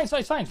 it's fine.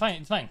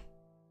 It's fine.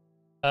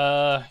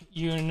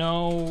 You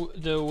know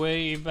the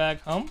way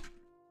back home?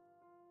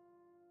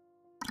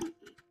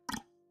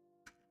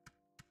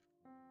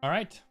 All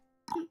right.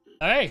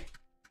 Hey,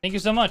 thank you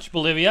so much,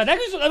 Bolivia. That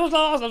was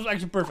awesome. That was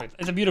actually perfect.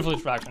 It's a beautiful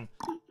introduction.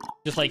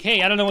 Just like,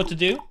 hey, I don't know what to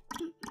do,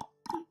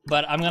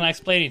 but I'm gonna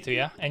explain it to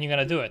you, and you're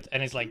gonna do it.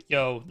 And it's like,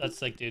 yo, that's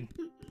sick, dude.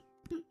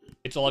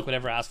 It's all I could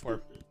ever ask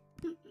for.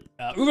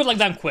 We were like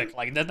done quick.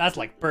 Like that's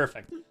like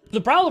perfect. The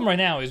problem right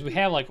now is we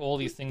have like all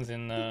these things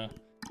in our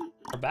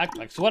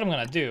backpack. So what I'm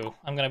gonna do,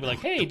 I'm gonna be like,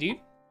 hey, dude.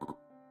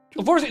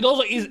 Of course, it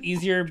also is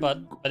easier,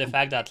 but by the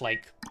fact that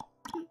like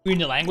we're in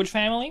the language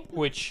family,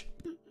 which.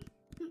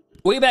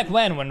 Way back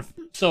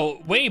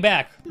way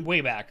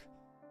back.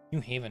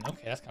 New Haven,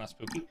 okay, that's kind of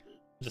spooky.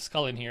 There's a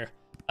skull in here.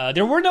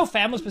 There were no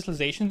family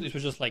specializations, it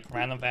was just like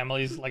random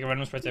families, like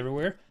random spreads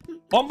everywhere.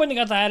 One point it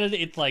got added,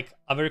 it's like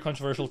a very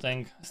controversial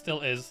thing,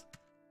 still is.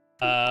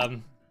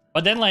 But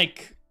then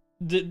like,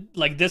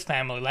 this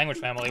family, language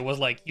family, was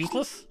like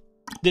useless.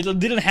 They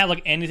didn't have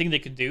like anything they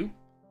could do.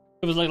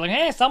 It was like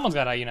hey, someone's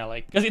gotta, you know,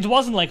 like, because it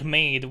wasn't like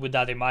made with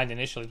that in mind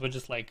initially, it was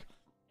just like,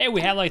 hey,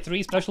 we have like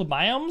 3 special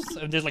biomes.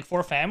 There's like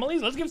 4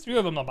 families. Let's give 3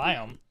 of them a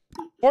biome.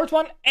 4th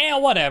one,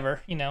 whatever,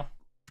 you know,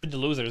 for the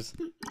losers.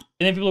 And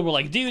then people were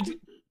like, dude,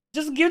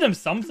 just give them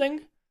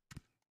something.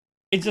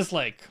 It's just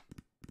like,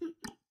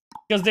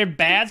 because they're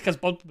bad. Because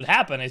what would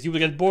happen is you would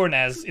get born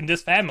as in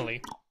this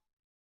family.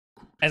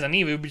 As an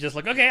Eve, it would be just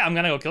like, okay, I'm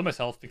gonna go kill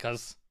myself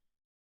because,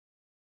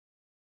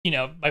 you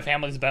know, my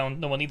family's bound.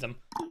 No one needs them.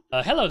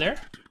 Hello there.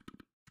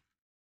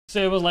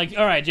 So it was like,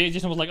 all right,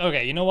 Jason was like,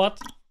 okay, you know what?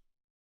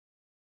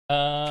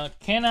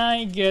 Can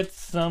I get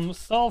some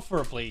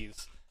sulfur,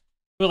 please?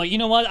 But like, you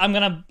know what? I'm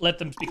gonna let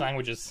them speak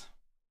languages.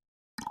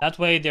 That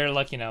way they're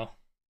like, you know.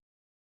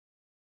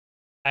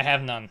 I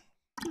have none.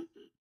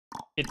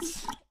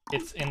 It's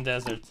in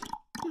desert.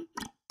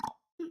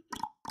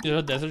 There's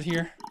a desert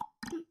here.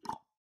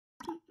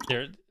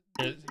 There's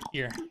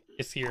here.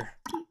 It's here.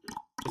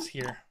 It's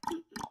here.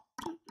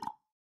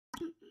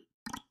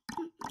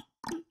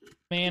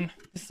 Man,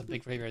 this is a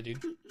big graveyard, dude.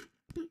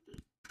 Okay,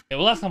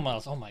 we'll ask someone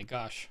else. Oh my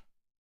gosh.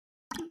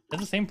 Is that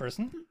the same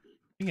person? I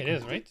think it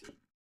is, right?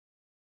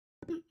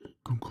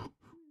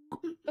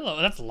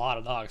 Hello, that's a lot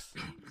of dogs.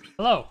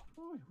 Hello.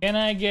 Can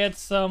I get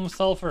some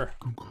sulfur?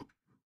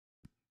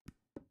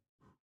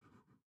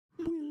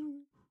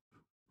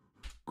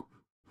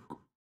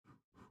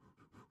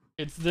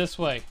 It's this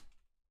way.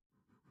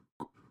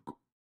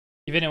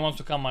 If anyone wants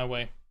to come my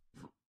way.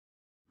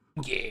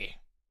 Yeah.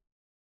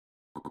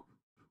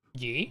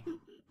 Yeah?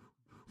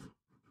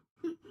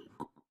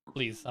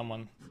 Please,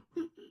 someone.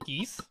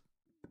 Geese?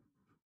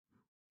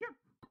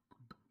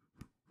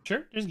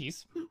 Sure, there's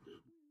geese.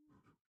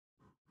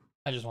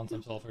 I just want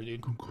some sulfur,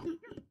 dude.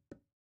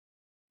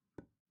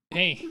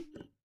 Hey.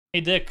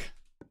 Hey, Dick.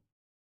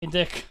 Hey,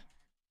 Dick.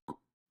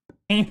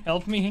 Can you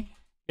help me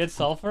get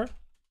sulfur?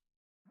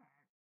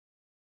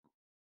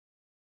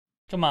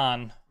 Come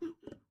on.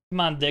 Come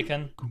on,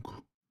 Dickon.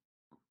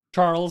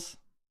 Charles.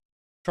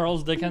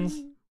 Charles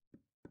Dickens.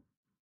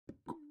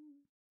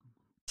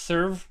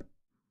 Serve?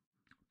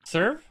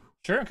 Serve?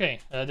 Sure, okay.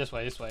 This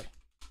way, this way.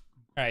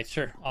 Alright,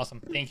 sure.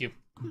 Awesome. Thank you.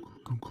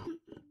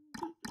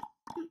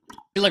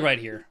 He's like right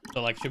here.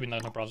 So like should be no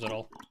problems at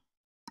all.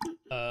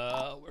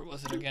 Where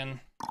was it again?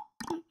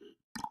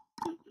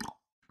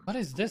 What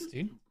is this,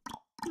 dude?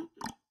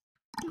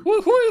 Who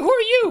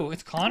are you?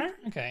 It's Connor?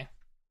 Okay.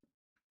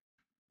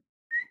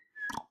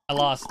 I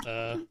lost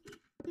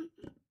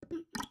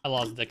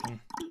Dickon.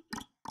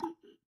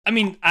 I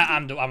mean,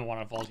 I'm the one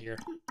at fault here.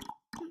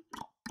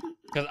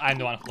 Because I'm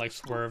the one who like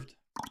swerved.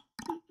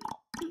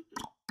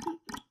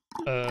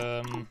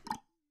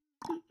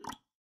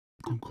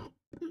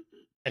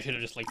 I should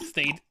have just like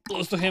stayed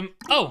close to him.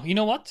 Oh, you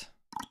know what?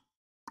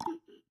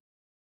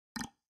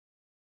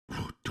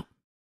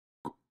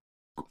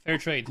 Fair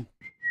trade.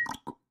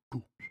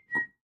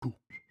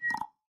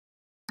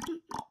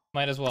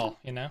 Might as well,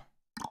 you know?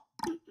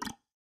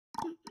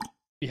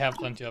 We have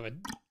plenty of it.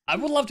 I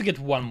would love to get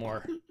one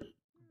more.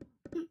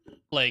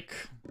 Like,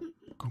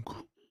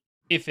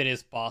 if it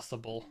is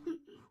possible.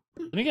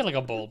 Let me get like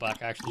a bowl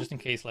back actually, just in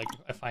case like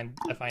I find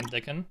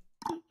Dickon.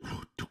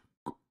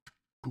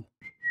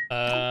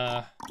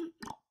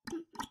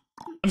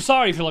 I'm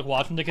sorry if you're like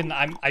watching Dickon.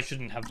 I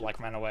shouldn't have like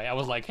ran away. I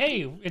was like,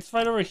 hey, it's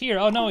right over here.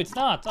 Oh no, it's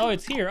not. Oh,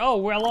 it's here. Oh,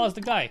 where I lost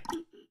the guy.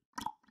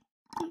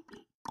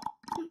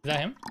 Is that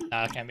him?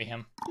 Nah, that can't be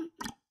him.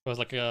 It was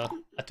like a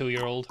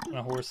 2-year-old on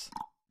a horse.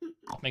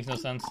 That makes no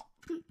sense.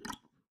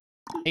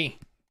 Hey.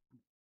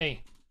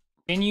 Hey.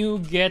 Can you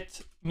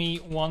get me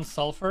one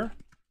sulfur?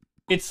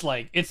 It's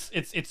like, it's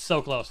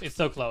so close. It's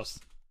so close.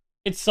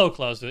 It's so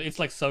close, dude. It's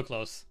like so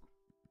close.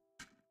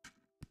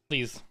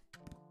 Please.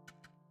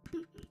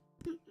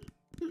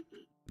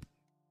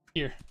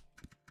 Here.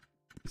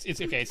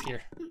 It's okay, it's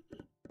here.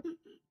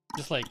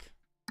 Just like...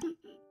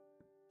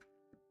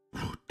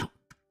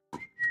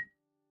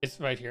 It's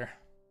right here.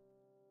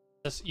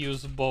 Just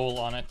use bowl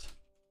on it.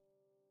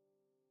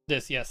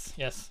 This, yes,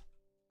 yes.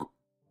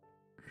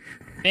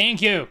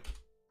 Thank you!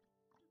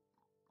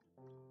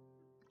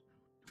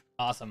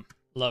 Awesome.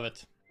 Love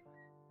it.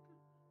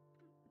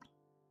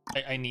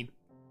 I need...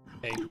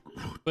 Okay.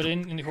 Put it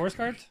in the horse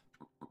cart?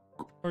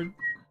 Or...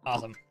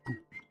 Awesome.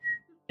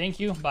 Thank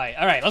you. Bye.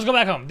 Alright, let's go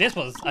back home. This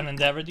was an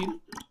endeavor, dude.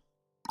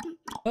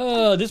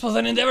 This was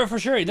an endeavor for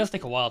sure. It does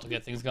take a while to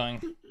get things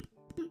going.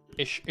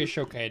 It's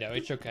okay, though.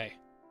 It's okay.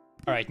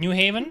 Alright, New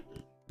Haven.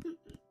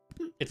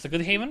 It's a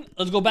good haven.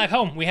 Let's go back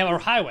home. We have our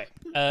highway.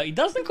 It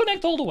doesn't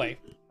connect all the way.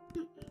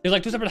 There's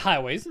like 2 separate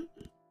highways.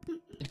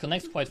 It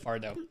connects quite far,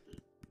 though.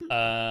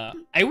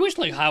 I wish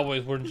like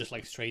highways weren't just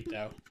like straight,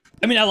 though.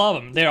 I mean, I love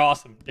them. They're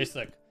awesome. They're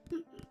sick.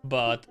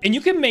 But... And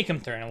you can make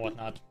them turn and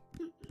whatnot.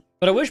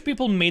 But I wish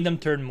people made them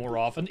turn more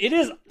often. It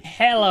is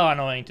hella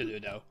annoying to do,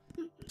 though.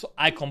 So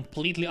I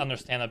completely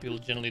understand that people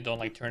generally don't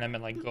like turn them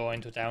and like go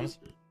into towns.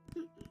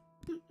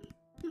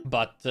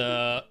 But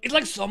it's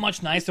like so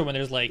much nicer when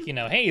there's like, you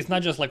know, hey, it's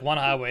not just like one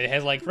highway. It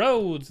has like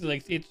roads.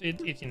 Like it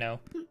you know,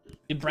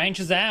 it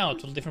branches out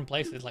to different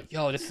places. It's like,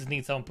 yo, this is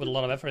neat. Someone put a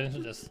lot of effort into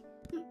this.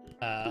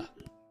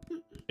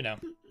 You know.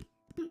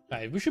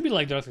 Alright, we should be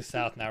like directly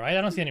south now, right?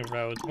 I don't see any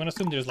roads. I'm gonna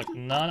assume there's like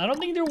none. I don't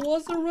think there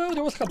was a road.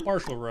 There was like a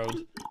partial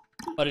road.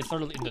 But it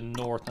started in the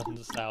north, not in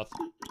the south.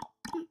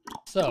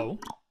 So,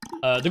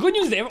 the good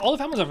news is all the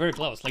families are very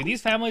close. Like,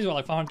 these families are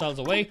like 500 tiles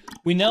away.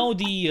 We know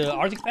the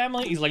Arctic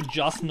family is like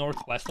just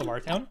northwest of our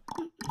town.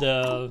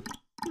 The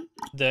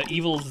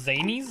evil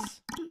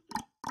Zanies?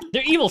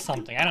 They're evil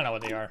something. I don't know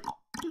what they are.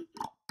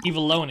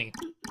 Eviloni.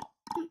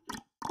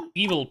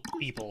 Evil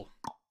people.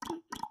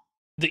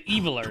 The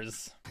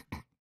evilers.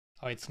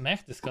 Oh, it's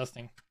mech?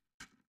 Disgusting.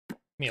 Give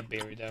me a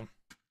berry, though.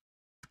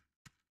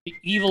 The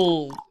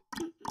evil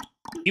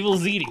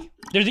ziti.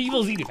 There's the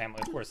evil ziti family,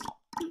 of course.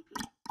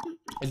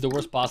 It's the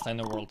worst pasta in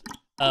the world.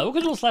 We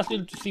could do a slash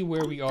to see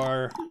where we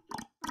are,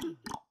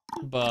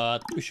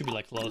 but we should be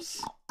like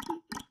close.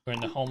 We're in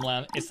the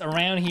homeland. It's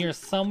around here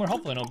somewhere.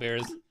 Hopefully no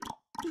bears.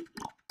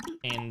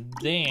 And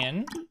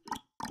then,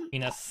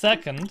 in a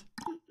second,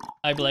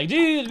 I'd be like,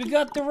 dude, we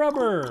got the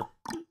rubber.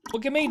 We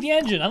can make the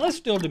engine. Unless we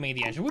still made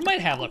the engine. We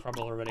might have like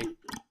rubber already.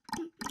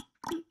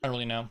 I don't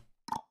really know.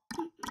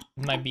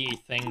 It might be a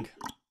thing.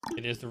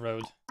 It is the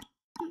road.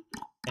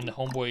 And the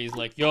homeboy is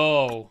like,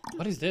 yo,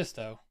 what is this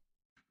though?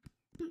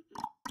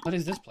 What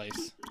is this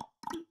place?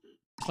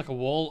 It's like a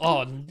wall.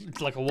 Oh,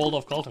 it's like a walled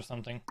off cult or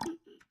something.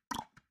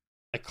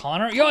 Like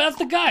Connor? Yo, that's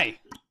the guy!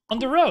 On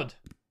the road!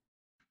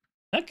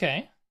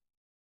 Okay.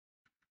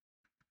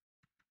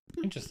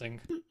 Interesting.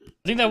 I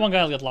think that one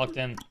guy will get locked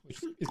in, which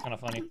is kind of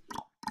funny.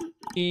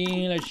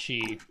 Let's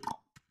see.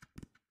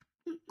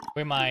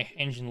 Where my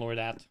engine lord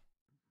at?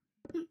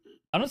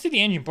 I don't see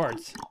the engine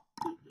parts.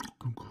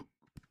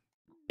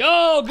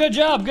 Yo, good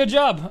job, good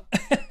job!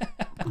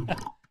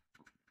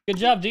 Good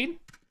job, dude.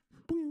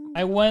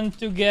 I went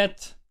to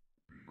get,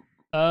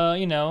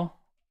 you know,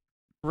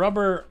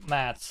 rubber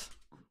mats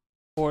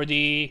for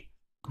the...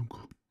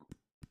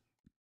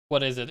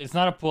 What is it? It's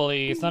not a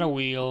pulley, it's not a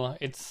wheel,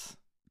 it's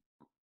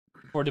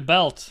for the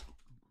belt.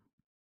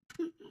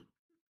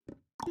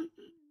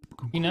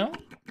 You know?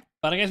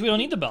 But I guess we don't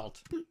need the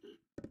belt.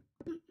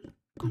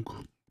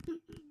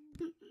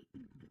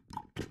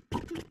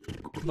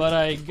 But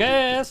I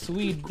guess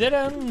we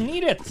didn't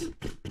need it.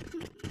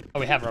 Oh,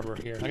 we have rubber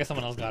here. I guess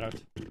someone else got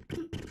it.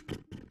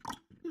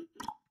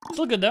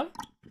 Still good though.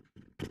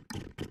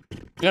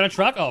 You got a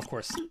truck? Oh, of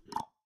course.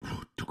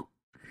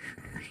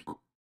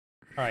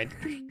 Alright.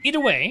 Either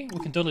way, we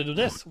can totally do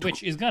this,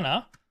 which is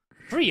gonna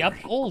free up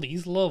all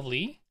these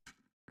lovely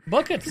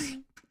buckets.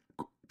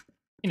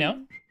 You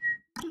know,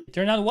 it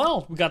turned out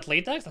well. We got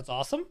latex, that's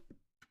awesome.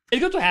 It's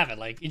good to have it,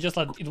 like, it just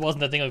like, it wasn't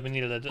the thing that we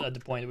needed at the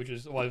point, which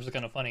is why it was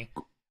kind of funny.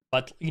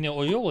 But, you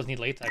know, you always need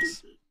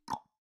latex.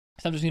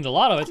 Sometimes you need a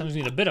lot of it, sometimes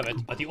you need a bit of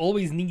it, but you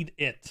always need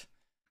it.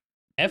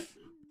 F.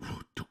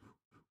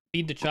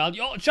 Feed the child.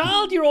 Yo,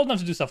 child, you're old enough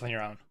to do stuff on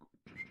your own.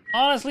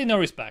 Honestly, no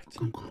respect.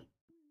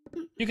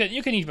 You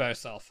can eat by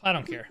yourself. I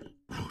don't care.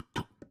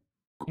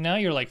 You know,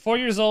 you're like 4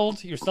 years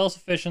old, you're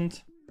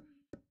self-sufficient.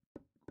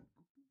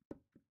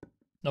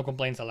 No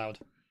complaints allowed.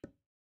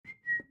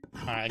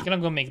 Alright, gonna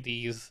go make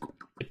these.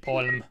 The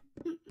palm.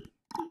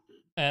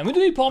 We do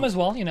need palm as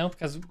well, you know,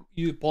 because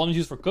palm is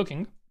used for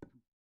cooking.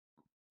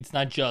 It's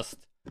not just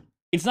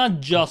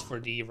for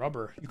the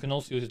rubber. You can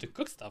also use it to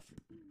cook stuff.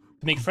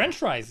 To make french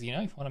fries, you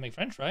know, if you want to make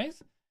french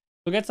fries.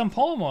 So get some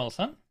palm oil,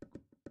 son.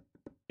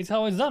 It's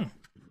how it's done.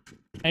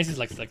 And this is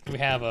like we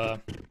have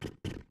a...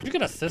 We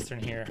get a cistern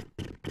here.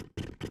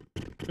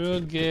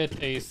 Should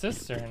get a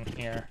cistern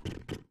here.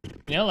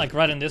 You know, like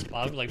right in this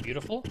spot, like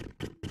beautiful.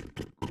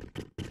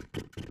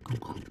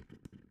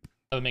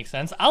 That would make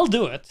sense. I'll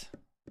do it.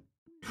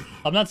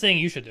 I'm not saying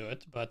you should do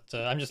it, but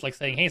I'm just like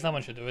saying, hey,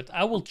 someone should do it.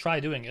 I will try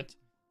doing it.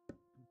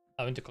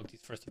 I want to cook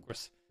these first, of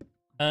course.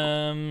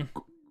 Do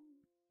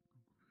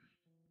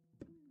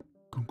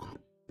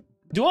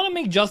you want to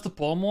make just the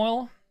palm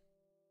oil?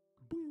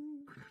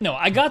 No,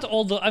 I got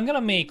all the... I'm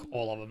gonna make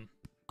all of them.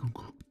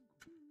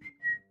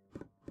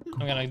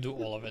 I'm gonna do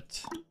all of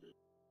it.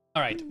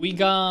 Alright, we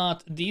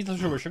got these.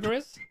 Let's see where sugar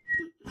is.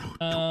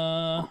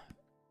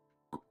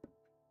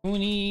 Who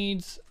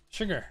needs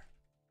sugar?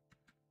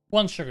 Who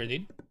wants sugar,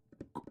 dude?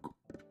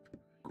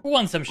 Who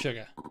wants some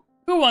sugar?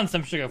 Who wants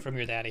some sugar from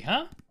your daddy,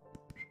 huh?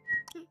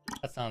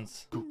 That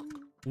sounds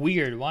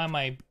weird. Why am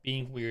I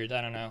being weird?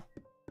 I don't know.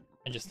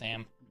 I just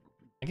am.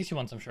 I guess you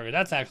want some sugar.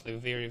 That's actually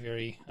very,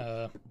 very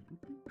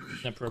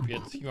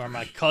inappropriate. You are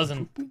my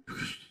cousin.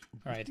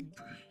 Alright.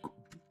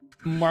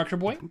 Marker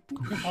boy?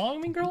 You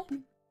following me, girl?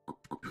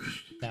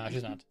 No,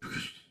 she's not.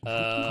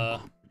 Yeah,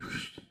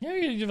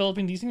 you're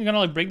developing these things. You're gonna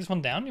like break this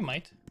one down? You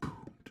might.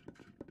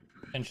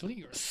 Eventually.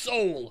 Your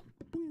soul!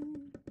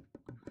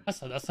 That's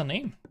the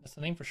name. That's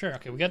the name for sure.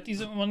 Okay, we got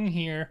these one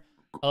here.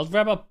 Let's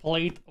grab a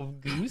plate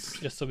of goose,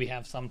 just so we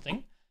have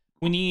something.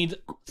 We need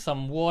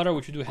some water,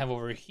 which we do have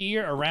over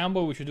here. A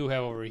rambo, which we do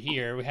have over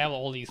here. We have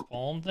all these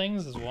palm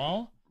things as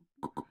well.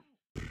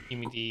 Give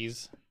me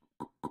these.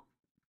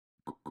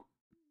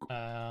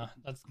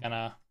 That's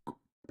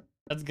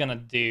gonna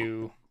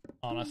do,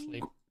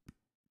 honestly.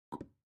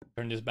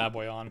 Turn this bad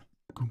boy on.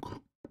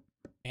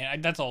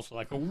 And that's also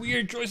like a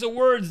weird choice of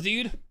words,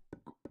 dude.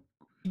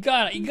 You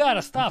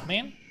gotta stop,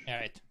 man.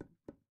 Alright.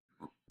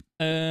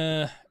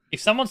 If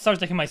someone starts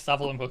taking my stuff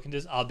while I'm cooking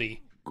this, I'll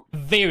be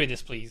very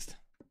displeased.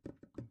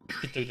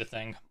 She took the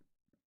thing.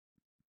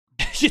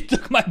 She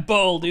took my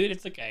bowl, dude.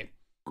 It's okay.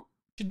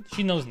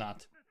 She knows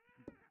not.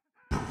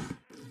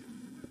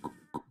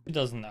 She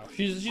doesn't know.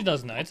 She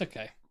does know. It's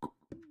okay.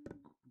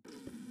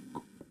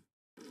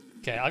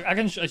 Okay, I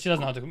can. She doesn't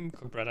know how to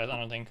cook bread. I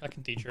don't think I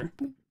can teach her.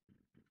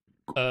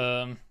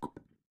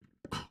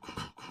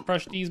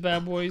 Crush these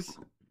bad boys.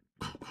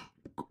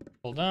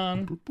 Hold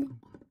on.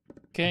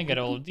 Okay, get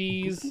all of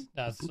these.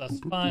 That's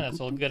fine. That's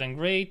all good and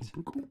great.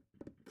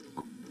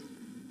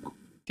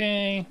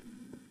 Okay.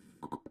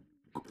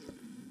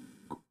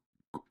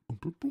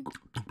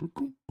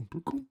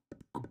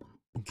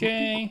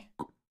 Okay.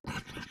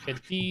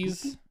 Get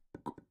these.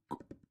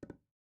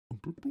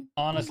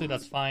 Honestly,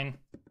 that's fine.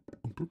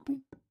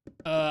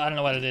 I don't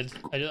know what I did.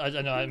 I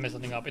know I messed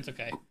something up. It's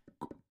okay.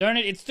 Darn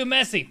it, it's too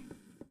messy.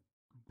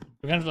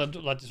 We're gonna have to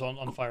let this one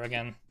on fire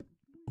again.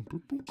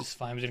 Just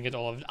fine. We didn't get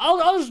all of it.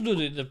 I'll just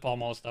do the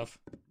palm oil stuff.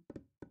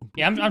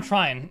 Yeah, I'm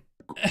trying.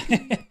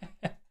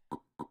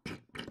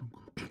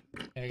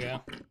 There you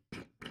go.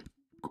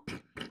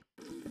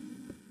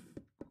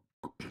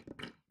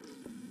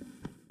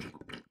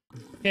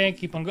 Okay,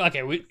 keep on going.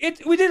 Okay, we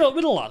did a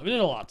lot. We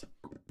did a lot.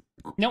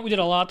 No, we did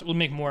a lot. We'll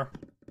make more.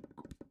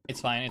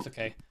 It's fine. It's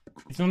okay.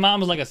 It's my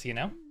mom's legacy, you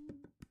know?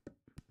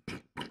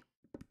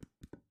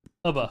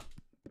 Hubba.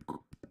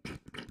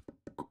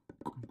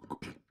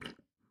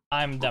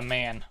 I'm the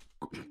man.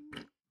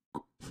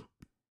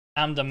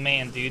 I'm the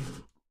man, dude.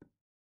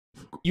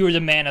 You're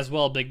the man as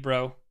well, big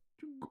bro.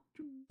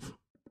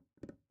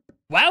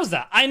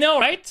 Wowza! I know,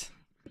 right?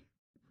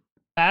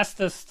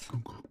 Fastest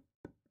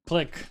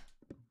click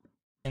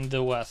in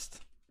the West.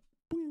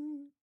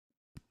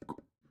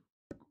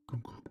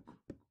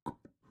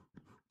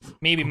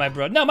 Maybe my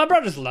brother. No, my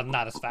brother's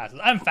not as fast.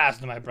 I'm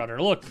faster than my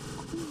brother. Look.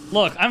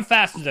 Look, I'm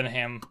faster than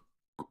him.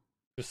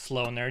 You're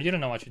slow nerd. You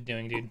don't know what you're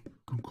doing, dude.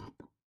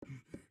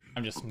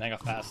 I'm just mega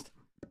fast.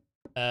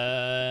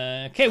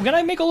 Okay, can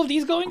I make all of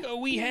these going?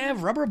 We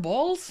have rubber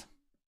balls?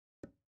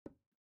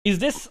 Is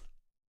this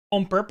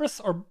on purpose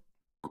or...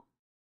 How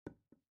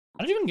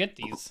did you even get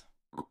these?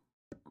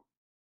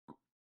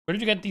 Where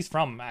did you get these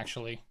from,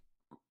 actually?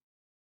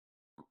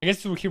 I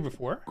guess you were here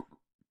before?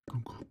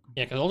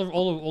 Yeah, because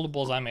all the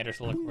balls I made are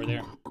still over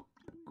there.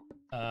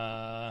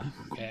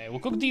 Okay, we'll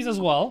cook these as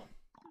well.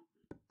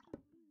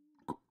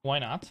 Why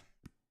not?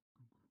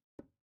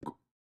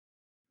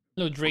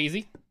 Hello,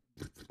 Drazy.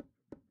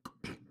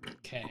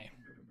 Okay.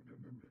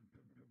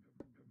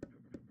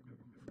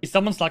 Is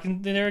someone stuck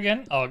in there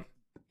again? Oh,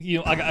 you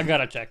know, I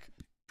gotta check.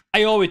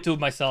 I owe it to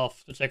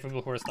myself to check for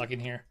people who are stuck in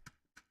here.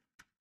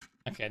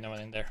 Okay, no one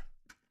in there.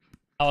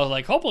 I was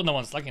like, hopefully no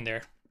one's stuck in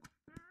there.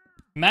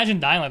 Imagine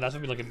dying like that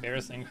would be like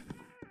embarrassing.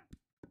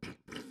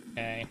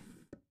 Okay.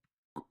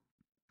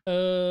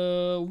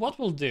 What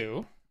we'll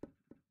do...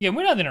 Yeah,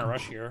 we're not in a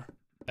rush here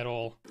at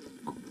all.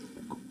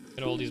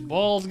 Get all these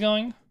balls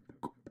going.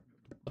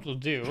 What we'll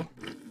do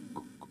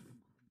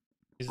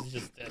is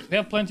just this. We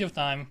have plenty of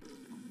time.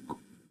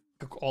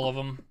 Cook all of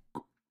them.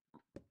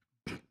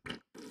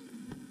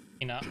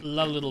 In a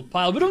little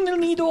pile. We don't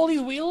really need all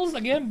these wheels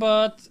again,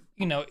 but,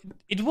 you know,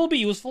 it will be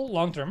useful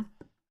long term.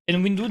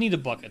 And we do need the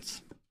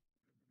buckets.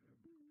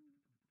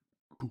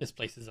 This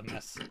place is a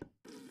mess.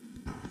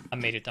 I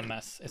made it a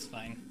mess. It's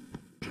fine.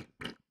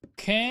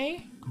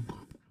 Okay.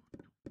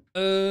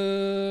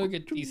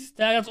 Get these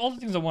stacks. That's all the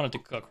things I wanted to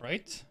cook,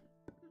 right?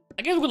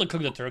 I guess we're gonna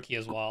cook the turkey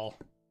as well.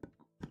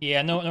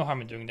 Yeah, no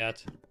harm in doing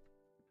that.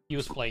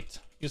 Use plate.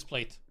 Use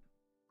plate.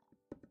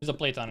 There's a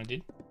plate on it,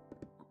 dude.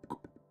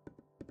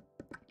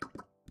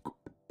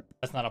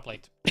 That's not a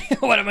plate.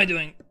 What am I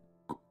doing?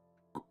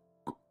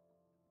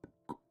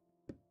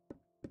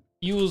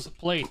 Use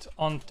plate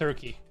on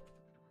turkey.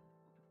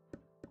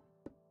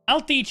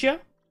 I'll teach you.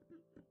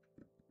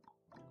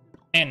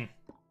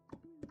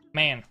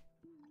 Man.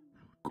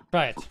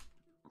 Try it.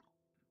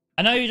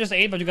 I know you just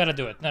ate, but you gotta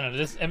do it. No,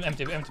 this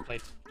empty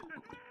plate.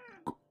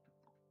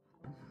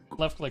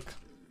 Left click.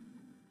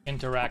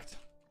 Interact.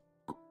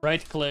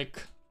 Right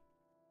click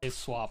is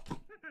swap.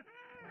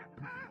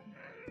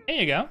 There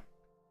you go.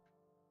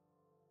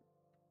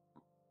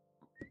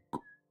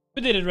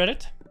 We did it,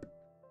 Reddit.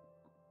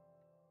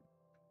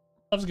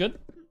 That's good.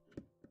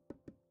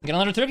 Get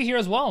another turkey here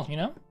as well, you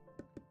know?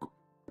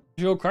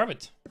 You go carve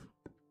it.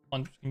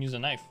 You can use a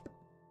knife.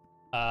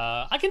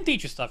 I can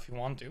teach you stuff if you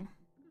want to.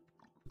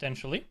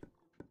 Potentially.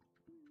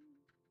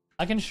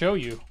 I can show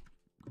you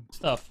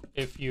stuff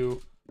if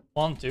you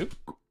want to.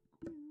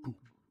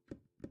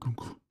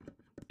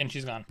 And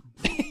she's gone.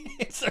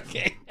 It's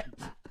okay.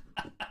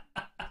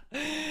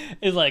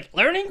 It's like,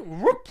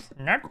 learning? Whoop!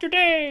 Not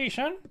today,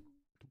 son.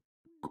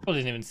 Probably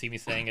didn't even see me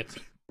saying it.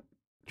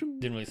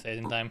 Didn't really say it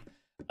in time.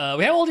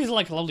 We have all these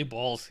like lovely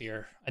balls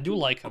here. I do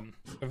like them.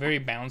 They're very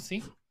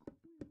bouncy.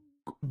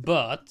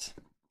 But,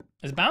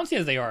 as bouncy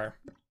as they are,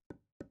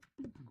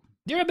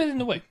 they're a bit in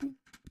the way.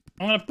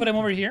 I'm gonna put them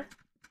over here.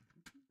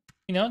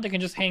 You know, they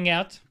can just hang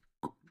out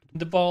in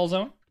the ball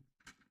zone.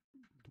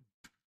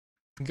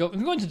 We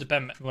can go into the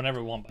pen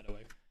whenever we want, by the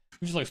way.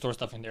 We just like store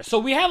stuff in there. So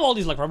we have all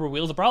these like rubber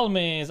wheels. The problem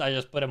is I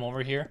just put them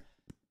over here.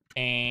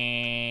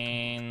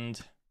 And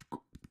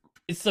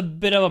it's a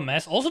bit of a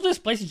mess. Also, this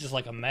place is just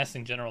like a mess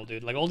in general,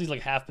 dude. Like all these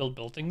like half-built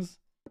buildings.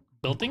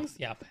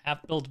 Yeah,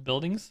 half-built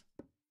buildings.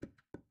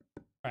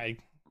 Alright.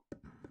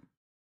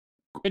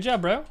 Good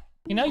job, bro.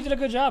 You know, you did a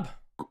good job.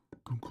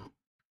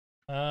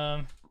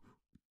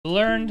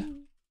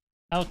 Learned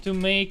how to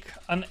make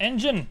an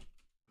engine.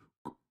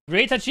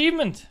 Great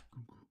achievement.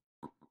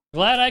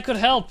 Glad I could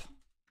help.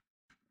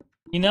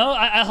 You know,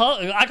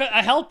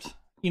 I helped,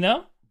 you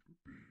know?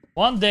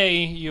 One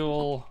day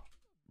you'll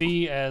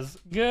be as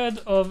good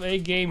of a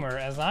gamer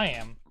as I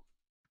am.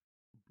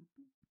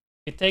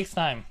 It takes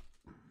time.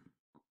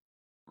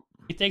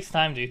 It takes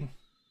time, dude.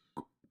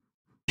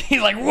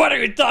 He's like, what are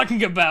you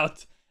talking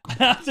about? I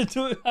have to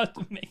do it, I have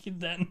to make it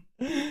then.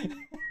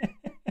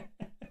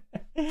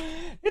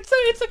 It's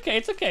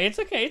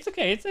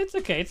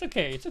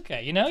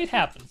okay. You know, it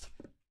happens.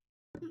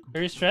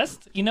 Very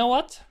stressed? You know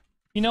what?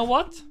 You know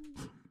what?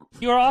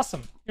 You're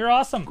awesome. You're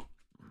awesome.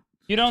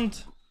 You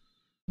don't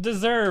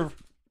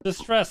deserve the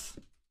stress.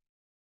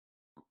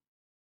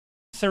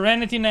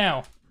 Serenity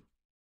now.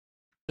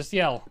 Just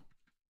yell.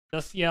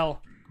 Just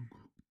yell.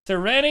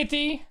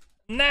 Serenity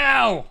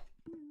now!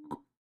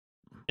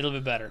 It'll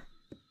be better.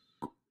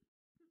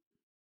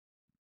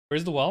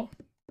 Where's the well?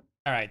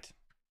 Alright.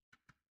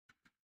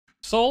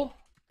 Soul,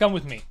 come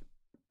with me.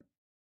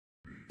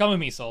 Come with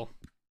me, Soul.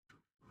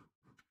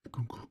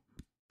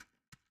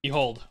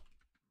 Behold.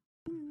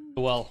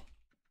 The well.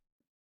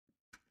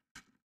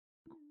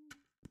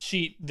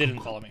 She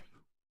didn't follow me.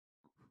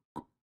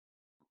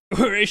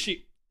 Where is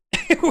she?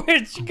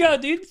 Where'd she go,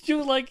 dude? She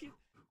was like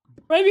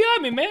right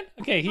behind me, man.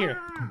 Okay, here.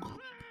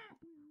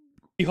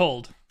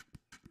 Behold.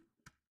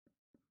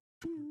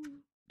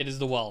 It is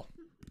the well.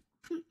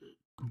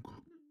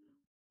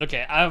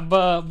 Okay,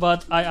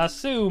 but I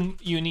assume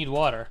you need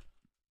water.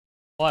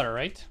 Water,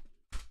 right?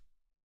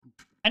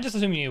 I just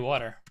assume you need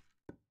water.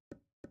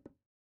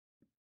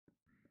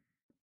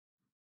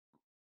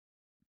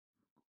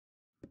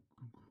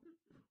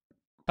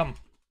 Come.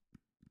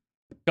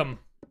 Come.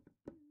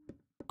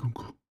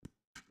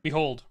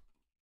 Behold.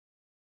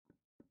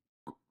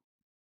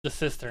 The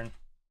cistern.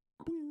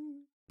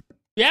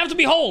 You have to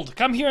behold!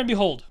 Come here and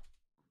behold.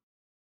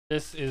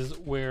 This is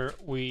where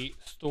we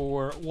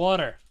store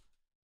water.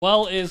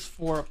 Well is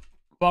for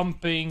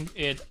pumping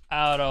it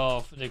out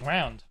of the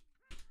ground.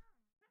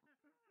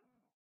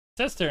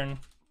 Cistern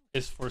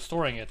is for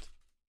storing it.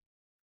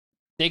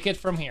 Take it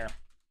from here.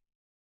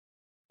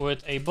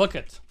 With a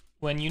bucket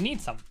when you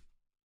need some.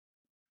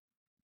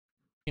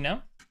 You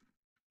know?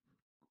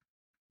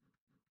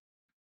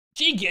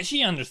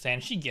 She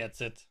understands. She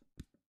gets it.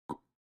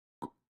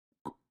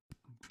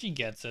 She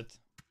gets it.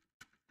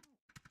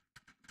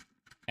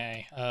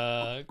 Okay,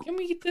 can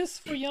we eat this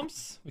for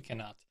yums? We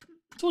cannot.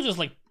 So we'll just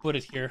like put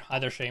it here,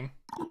 either shame.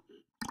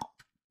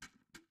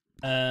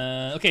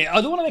 Okay,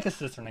 I do want to make a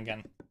cistern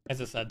again,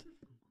 as I said.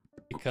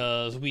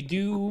 Because we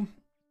do...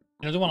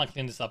 I do want to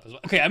clean this up as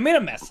well. Okay, I made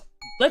a mess.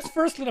 Let's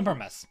first clean up our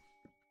mess.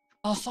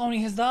 Oh,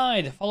 Sony has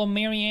died. Follow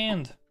Mary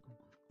Ann.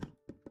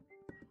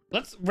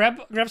 Let's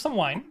grab some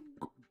wine.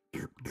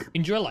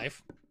 Enjoy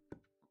life.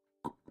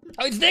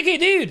 Oh, it's Dickie,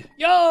 dude!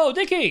 Yo,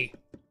 Dickie!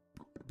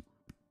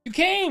 You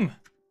came!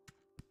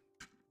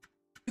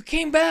 You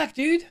came back,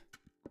 dude!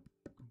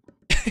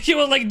 She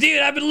was like,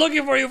 dude, I've been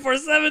looking for you for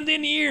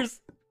 17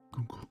 years!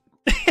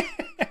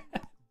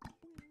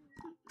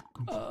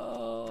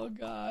 Oh,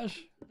 gosh.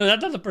 No,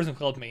 that's not the person who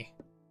called me.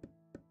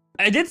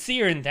 I did see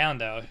her in town,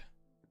 though.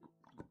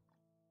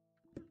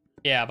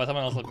 Yeah, but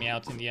someone else let me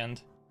out in the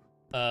end.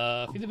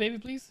 Feed the baby,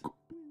 please?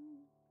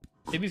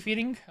 Baby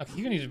feeding? Okay,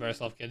 you can use it by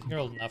yourself, kid. You're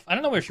old enough. I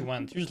don't know where she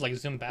went. She just like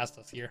zoomed past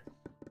us here.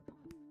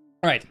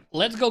 Alright,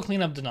 let's go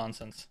clean up the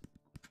nonsense.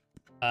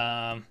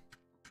 I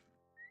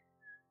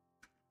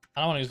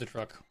don't want to use the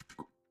truck.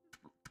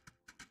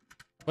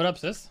 What up,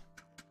 sis?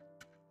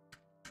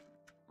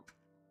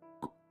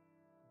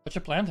 What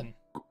you planting?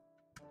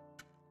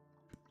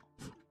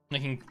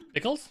 Making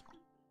pickles?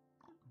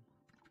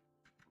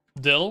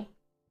 Dill?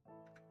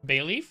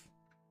 Bay leaf?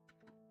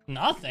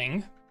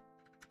 Nothing?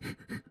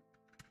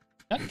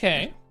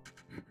 Okay.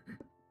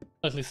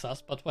 Slightly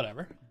sus, but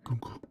whatever.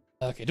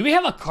 Okay, do we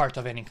have a cart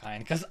of any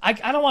kind? Because I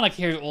don't want to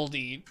carry all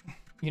the...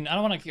 You know, I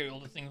don't want to carry all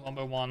the things one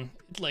by one.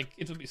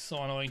 It would be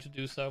so annoying to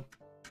do so.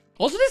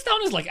 Also, this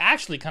town is like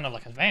actually kind of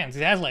like advanced.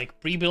 It has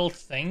like pre-built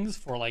things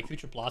for like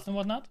future plots and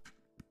whatnot.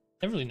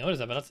 Never really noticed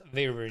that, but that's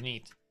very, very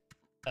neat.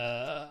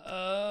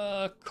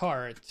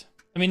 Cart.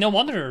 I mean, no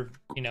wonder,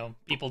 you know,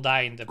 people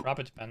die in the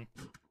property pen.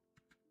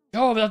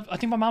 Oh, but I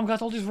think my mom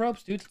got all these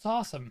ropes, dude. It's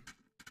awesome.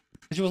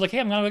 And she was like, hey,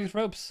 I'm gonna go get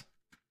ropes.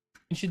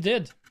 And she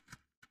did.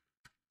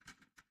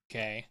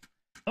 Okay.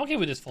 I'm okay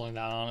with this falling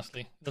down,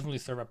 honestly. It doesn't really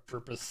serve a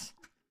purpose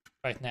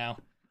right now.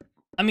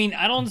 I mean,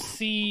 I don't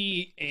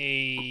see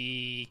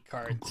a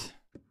cart.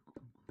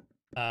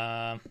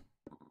 I'm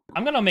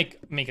gonna make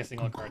a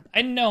single cart.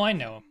 I know.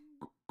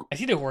 I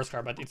see the horse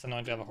cart, but it's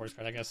annoying to have a horse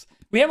cart, I guess.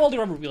 We have all the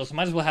rubber wheels, so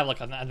might as well have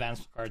like an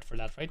advanced cart for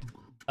that, right?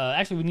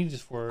 Actually, we need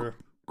this for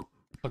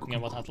cooking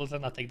and whatnot. Let's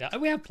not take that.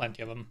 We have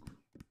plenty of them.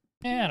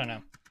 Yeah, I don't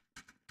know.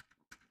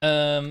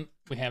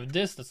 We have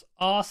this. That's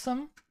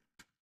awesome.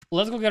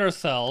 Let's go get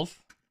ourselves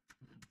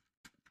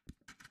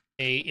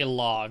a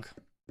log.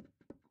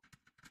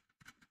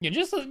 Yeah,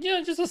 just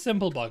a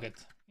simple bucket,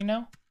 you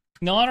know?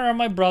 In honor of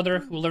my brother,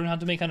 who learned how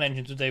to make an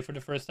engine today for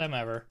the first time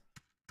ever.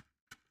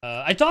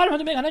 I taught him how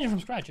to make an engine from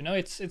scratch, you know?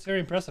 It's very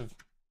impressive.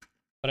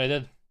 But I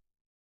did.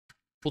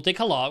 We'll take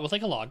a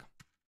log.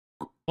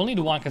 We'll need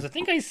one, because I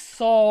think I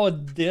saw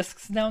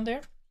discs down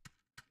there.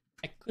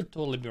 I could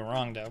totally be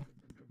wrong, though.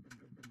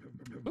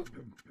 Ooh.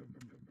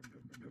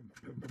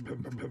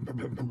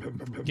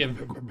 Give.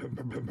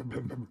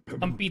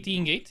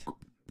 Competing gate.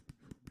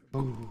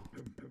 Ooh.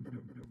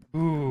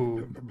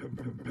 Ooh.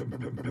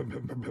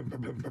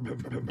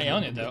 I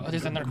own it, though. Oh,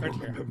 there's another card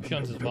here. She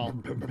owns it as well.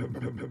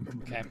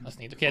 Okay, that's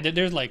neat. Okay,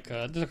 there's like,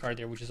 there's a card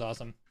there, which is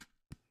awesome.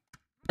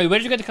 Wait, where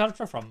did you get the card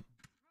from?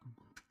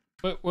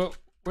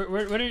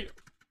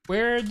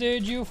 Where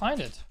did you find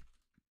it?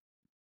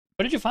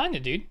 Where did you find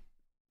it, dude?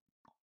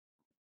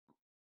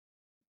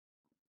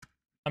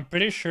 I'm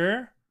pretty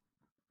sure.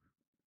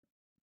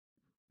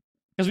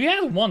 Because we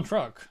had one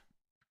truck.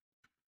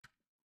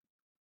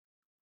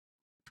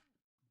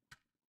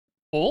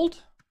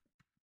 Old?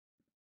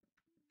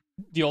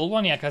 The old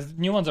one? Yeah, because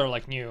new ones are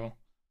like new.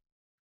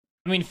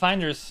 I mean,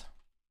 finders.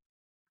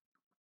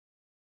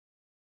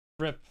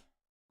 Rip.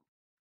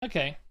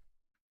 Okay.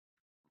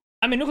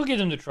 I mean, we could give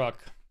them the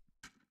truck.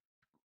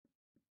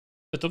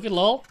 But took it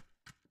lol.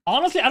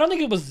 Honestly, I don't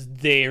think it was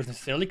theirs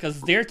necessarily,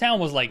 because their town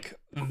was like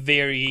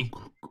very...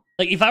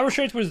 Like, if I were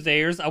sure it was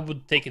theirs, I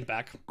would take it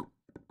back.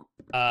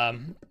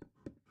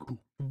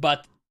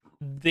 But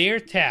their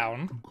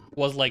town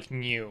was like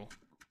new.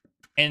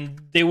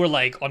 And they were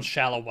like on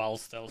shallow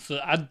wells still. So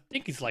I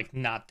think it's like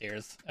not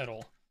theirs at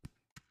all.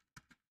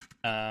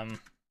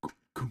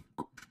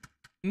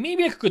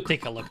 Maybe I could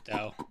take a look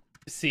though.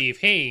 See if,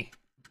 hey,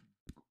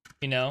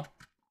 you know,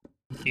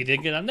 he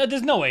did get on. No,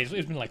 there's no way.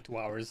 It's been like 2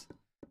 hours.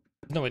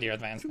 There's no way they're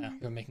advanced now.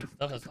 You're making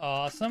stuff. That's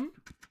awesome.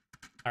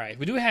 Alright,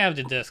 we do have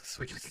the discs,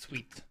 which is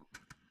sweet.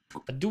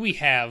 But do we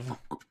have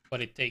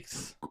what it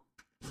takes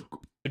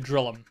to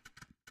drill them?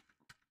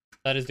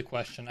 That is the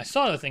question. I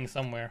saw the thing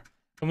somewhere.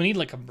 But we need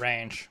like a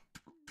branch.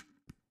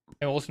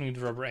 I also need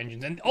rubber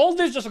engines. And all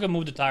this just so I can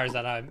move the tires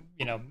that I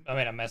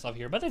made a mess of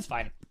here. But it's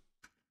fine.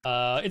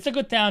 It's a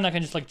good town. I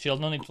can just like chill.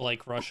 No need to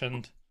like rush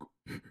and,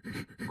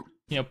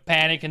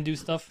 panic and do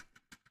stuff.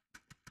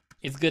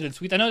 It's good and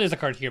sweet. I know there's a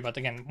card here, but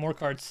again, more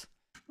cards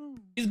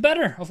is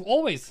better, of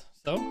always.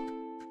 So,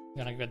 I'm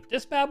gonna get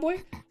this bad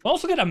boy. We'll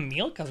also get a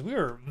meal, because we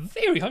are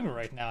very hungry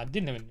right now. I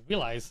didn't even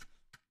realize.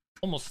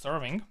 Almost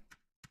starving.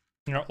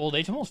 In our old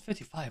age, I'm almost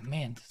 55.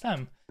 Man,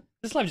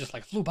 this life just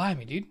like flew by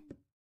me, dude.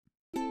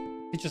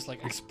 It's just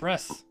like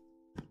express.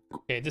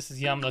 Okay, this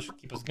is Yum. That should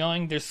keep us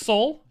going. There's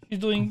Soul. She's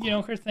doing,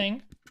 her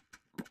thing.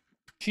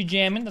 She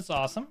jamming. That's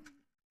awesome.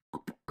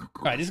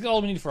 Alright, this is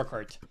all we need for a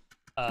cart.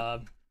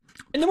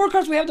 And the more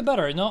cards we have, the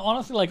better.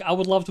 Honestly, like, I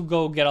would love to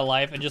go get a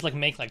life and just, like,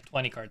 make, like,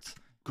 20 cards.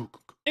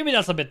 Maybe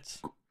that's a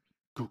bit,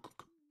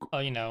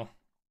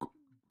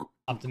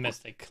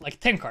 optimistic. Like,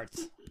 10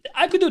 cards.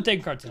 I could do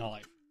 10 cards in a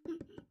life.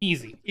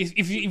 Easy.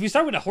 If you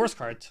start with a horse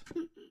cart,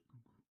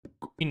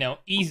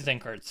 easy 10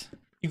 cards.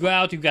 You go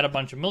out, you got a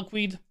bunch of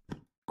milkweed.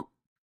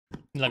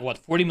 Like, what,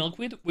 40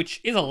 milkweed?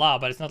 Which is a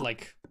lot, but it's not,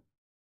 like,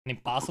 an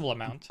impossible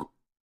amount.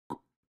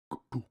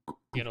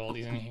 Get all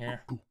these in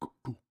here.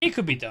 It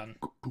could be done.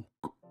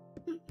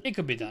 It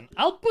could be done.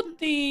 I'll put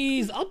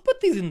these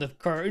in the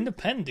car, in the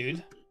pen,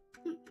 dude.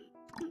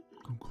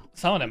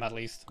 Some of them, at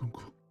least.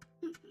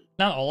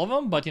 Not all of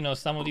them, but,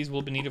 some of these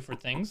will be needed for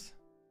things.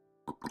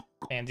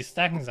 And the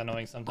stacking is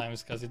annoying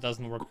sometimes, because it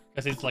doesn't work.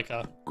 Because it's like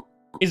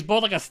it's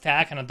both like a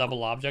stack and a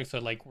double object, so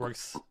it, like,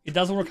 works. It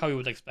doesn't work how you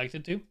would expect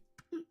it to.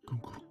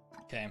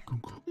 Okay.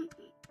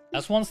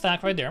 That's one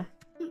stack right there.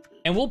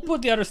 And we'll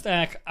put the other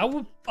stack,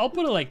 I'll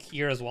put it, like,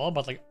 here as well,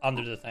 but, like,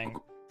 under the thing.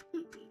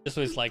 Just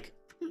so it's, like,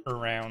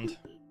 around.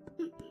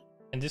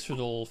 And this should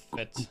all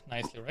fit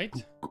nicely, right?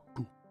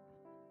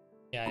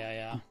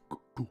 Yeah.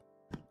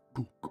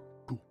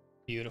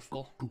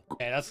 Beautiful.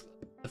 Okay, that's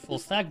the full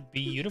stack.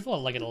 Beautiful. I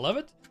like it. I love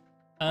it.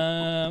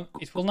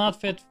 It will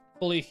not fit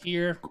fully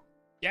here.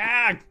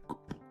 Yeah!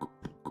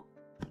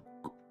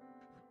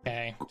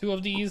 Okay, 2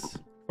 of these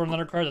for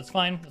another card. That's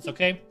fine. That's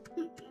okay.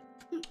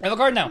 I have a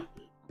card now.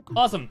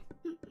 Awesome.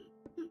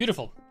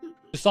 Beautiful.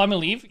 You saw me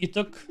leave? You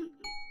took...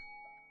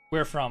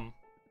 Where from?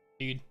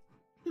 Dude.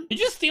 Did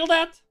you steal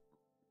that?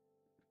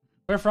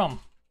 Where from?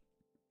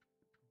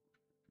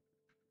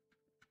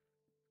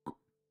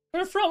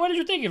 Where from? Where did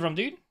you take it from,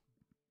 dude?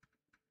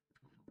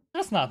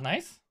 That's not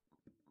nice.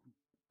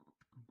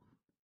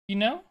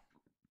 You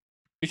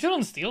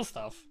shouldn't steal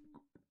stuff.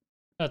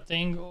 That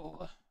thing...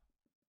 Oh,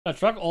 a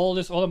truck, all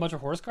a bunch of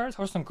horse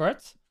and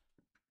carts?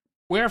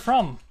 Where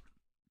from?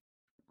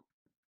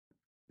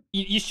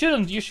 You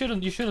shouldn't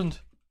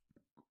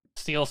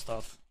steal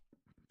stuff.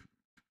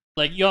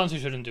 Like, you honestly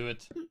shouldn't do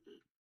it.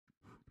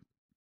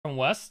 From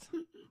West?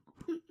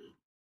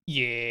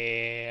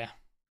 Yeah.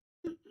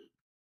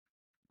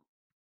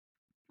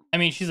 I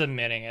mean, she's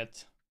admitting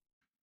it.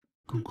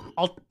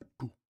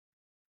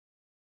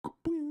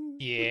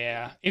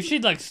 Yeah. If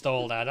she'd, like,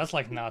 stole that, that's,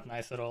 like, not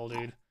nice at all,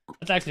 dude.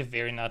 That's actually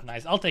very not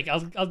nice. I'll get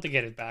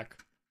it back.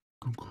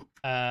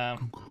 I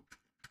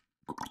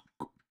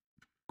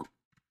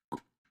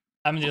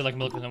mean, there's, like,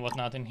 milk and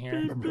whatnot in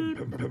here.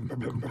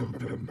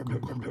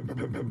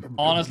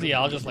 Honestly,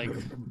 I'll just, like...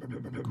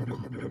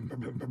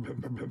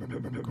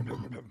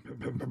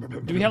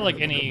 Do we have like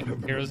any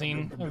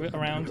kerosene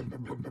around?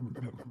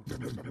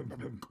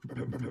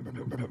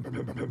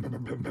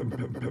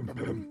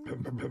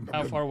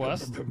 How far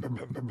west?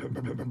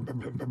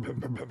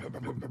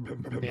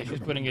 Okay, she's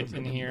putting it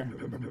in here.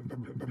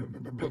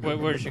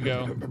 Where did she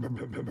go?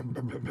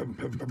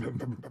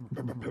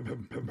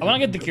 I want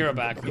to get the Kira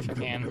back if I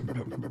can.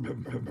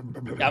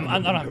 Yeah, I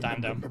don't have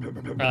time though.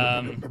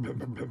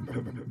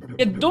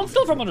 Yeah, don't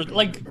steal from others.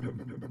 Like,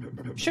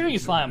 sure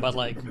is fine, but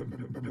like,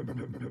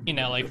 you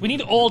know, like we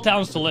need all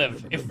towns to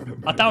live. If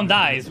a town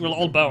dies, we're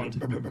all boned.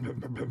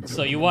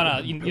 So you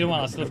don't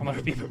wanna steal from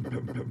other people.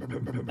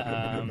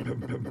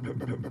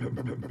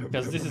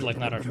 Because this is like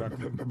not our truck.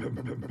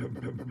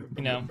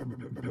 You know,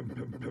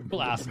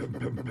 we'll ask.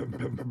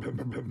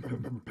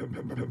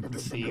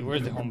 Let's see,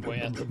 where's the homeboy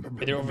at?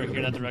 Okay, they're over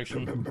here that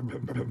direction.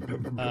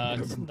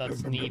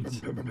 That's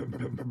neat.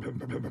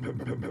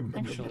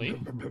 Actually,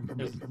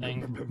 here's the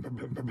thing.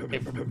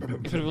 If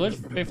the village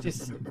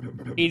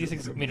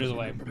 86 meters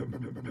away.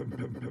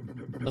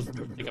 Let's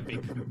take a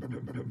peek.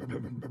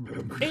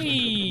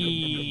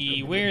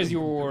 Hey, where's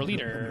your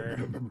leader?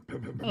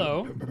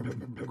 Hello.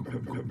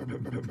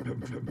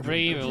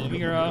 Brave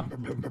Elvira.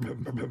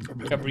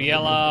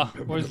 Gabriella.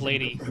 Where's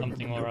Lady?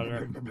 Something or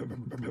other.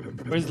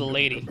 Where's the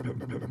lady?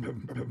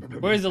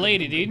 Where's the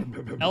lady,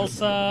 dude?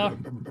 Elsa.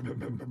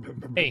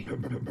 Hey.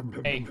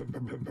 Hey.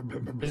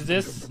 Is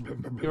this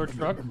your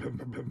truck?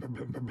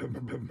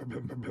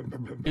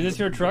 Is this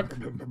your truck?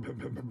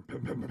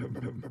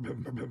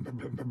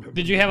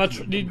 Did you have a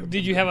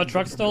did you have a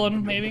truck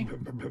stolen, maybe?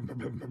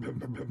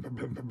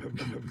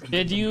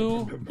 Did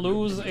you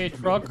lose a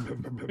truck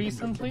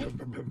recently?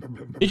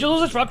 Did you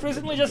lose a truck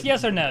recently? Just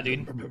yes or no,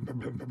 dude.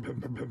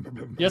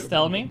 Just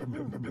tell me.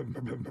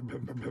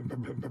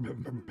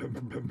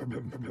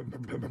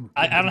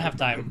 I don't have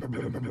time.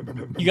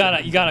 You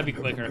gotta be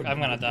quicker. I'm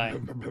gonna die.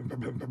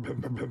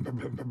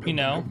 You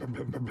know.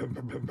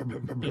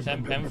 Is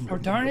that Ben before?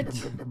 Darn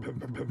it.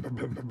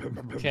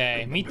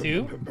 Okay, me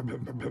too.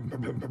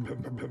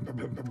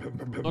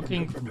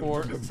 Looking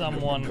for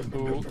someone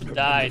who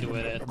died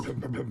with it.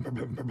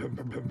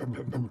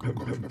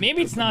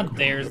 Maybe it's not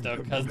theirs though,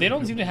 because they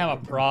don't seem to have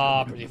a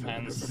proper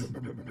defense.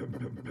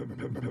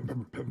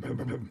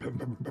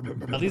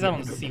 At least I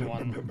don't see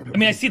one. I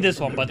mean, I see this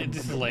one, but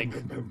this is like...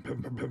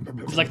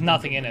 There's like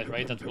nothing in it,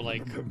 right? That will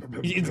like...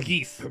 It's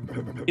geese.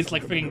 It's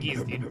like freaking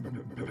geese,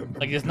 dude.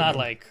 Like, it's not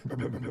like...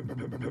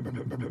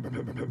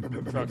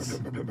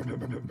 trucks.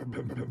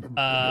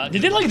 They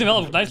did like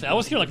develop nicely. I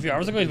was here like a few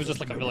hours ago, it was just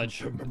like a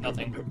village. With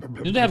nothing.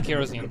 Did they have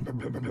kerosene?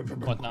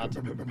 Whatnot.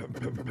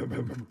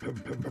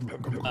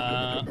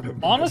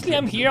 Honestly,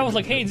 I'm here, I was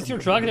like, hey, is this your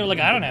truck? They were like,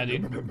 I don't know,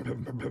 dude.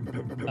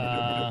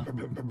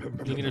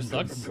 The leader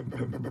sucks.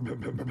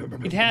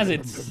 It has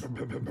its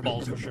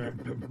balls for sure.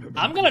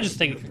 I'm gonna just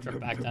take the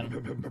truck back then.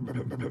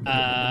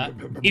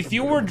 If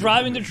you were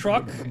driving the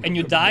truck and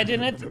you died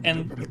in it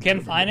and you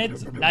can't find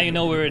it, now you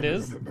know where it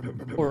is.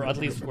 Or at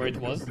least where it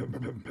was.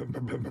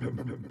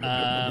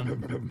 I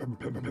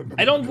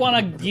don't want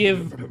to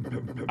give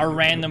a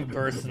random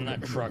person a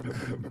truck.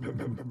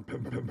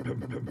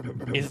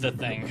 Is the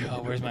thing.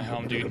 Oh, where's my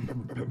home, dude?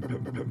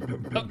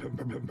 Oh.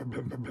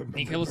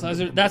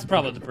 Equalizer? That's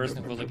probably the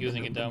person who was like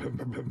using it though.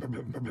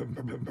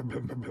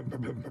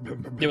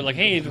 They were like,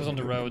 hey, it was on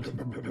the road.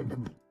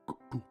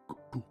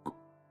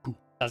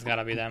 That's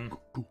gotta be them.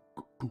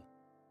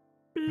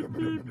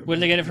 Where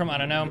did they get it from? I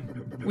don't know.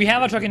 We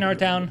have a truck in our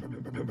town.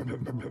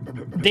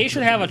 They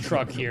should have a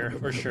truck here,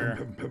 for sure.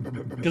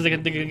 Because they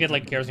can get,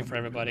 like, kerosene for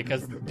everybody.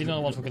 Because they're the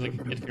ones who can,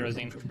 like, get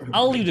kerosene.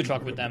 I'll leave the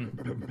truck with them.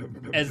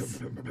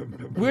 As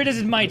weird as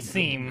it might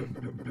seem.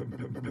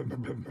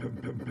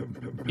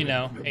 You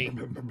know, hey.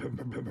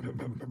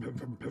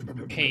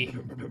 Hey,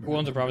 who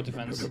owns the proper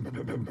defense?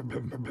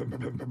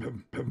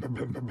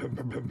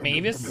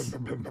 Mavis?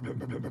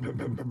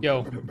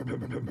 Yo.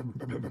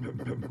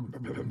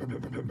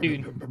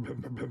 Dude.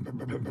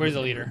 Where's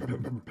the leader?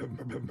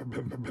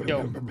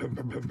 Yo.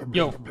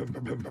 Yo.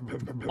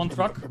 On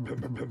truck?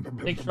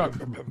 Take truck.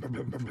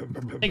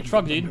 Take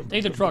truck, dude.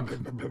 Take the truck.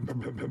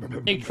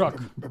 Take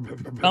truck.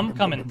 I'm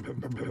coming.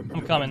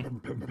 I'm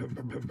coming.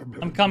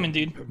 I'm coming,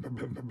 dude.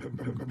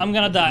 I'm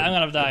gonna die. I'm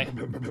gonna die.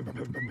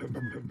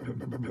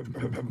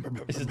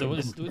 This is the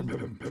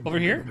over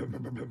here?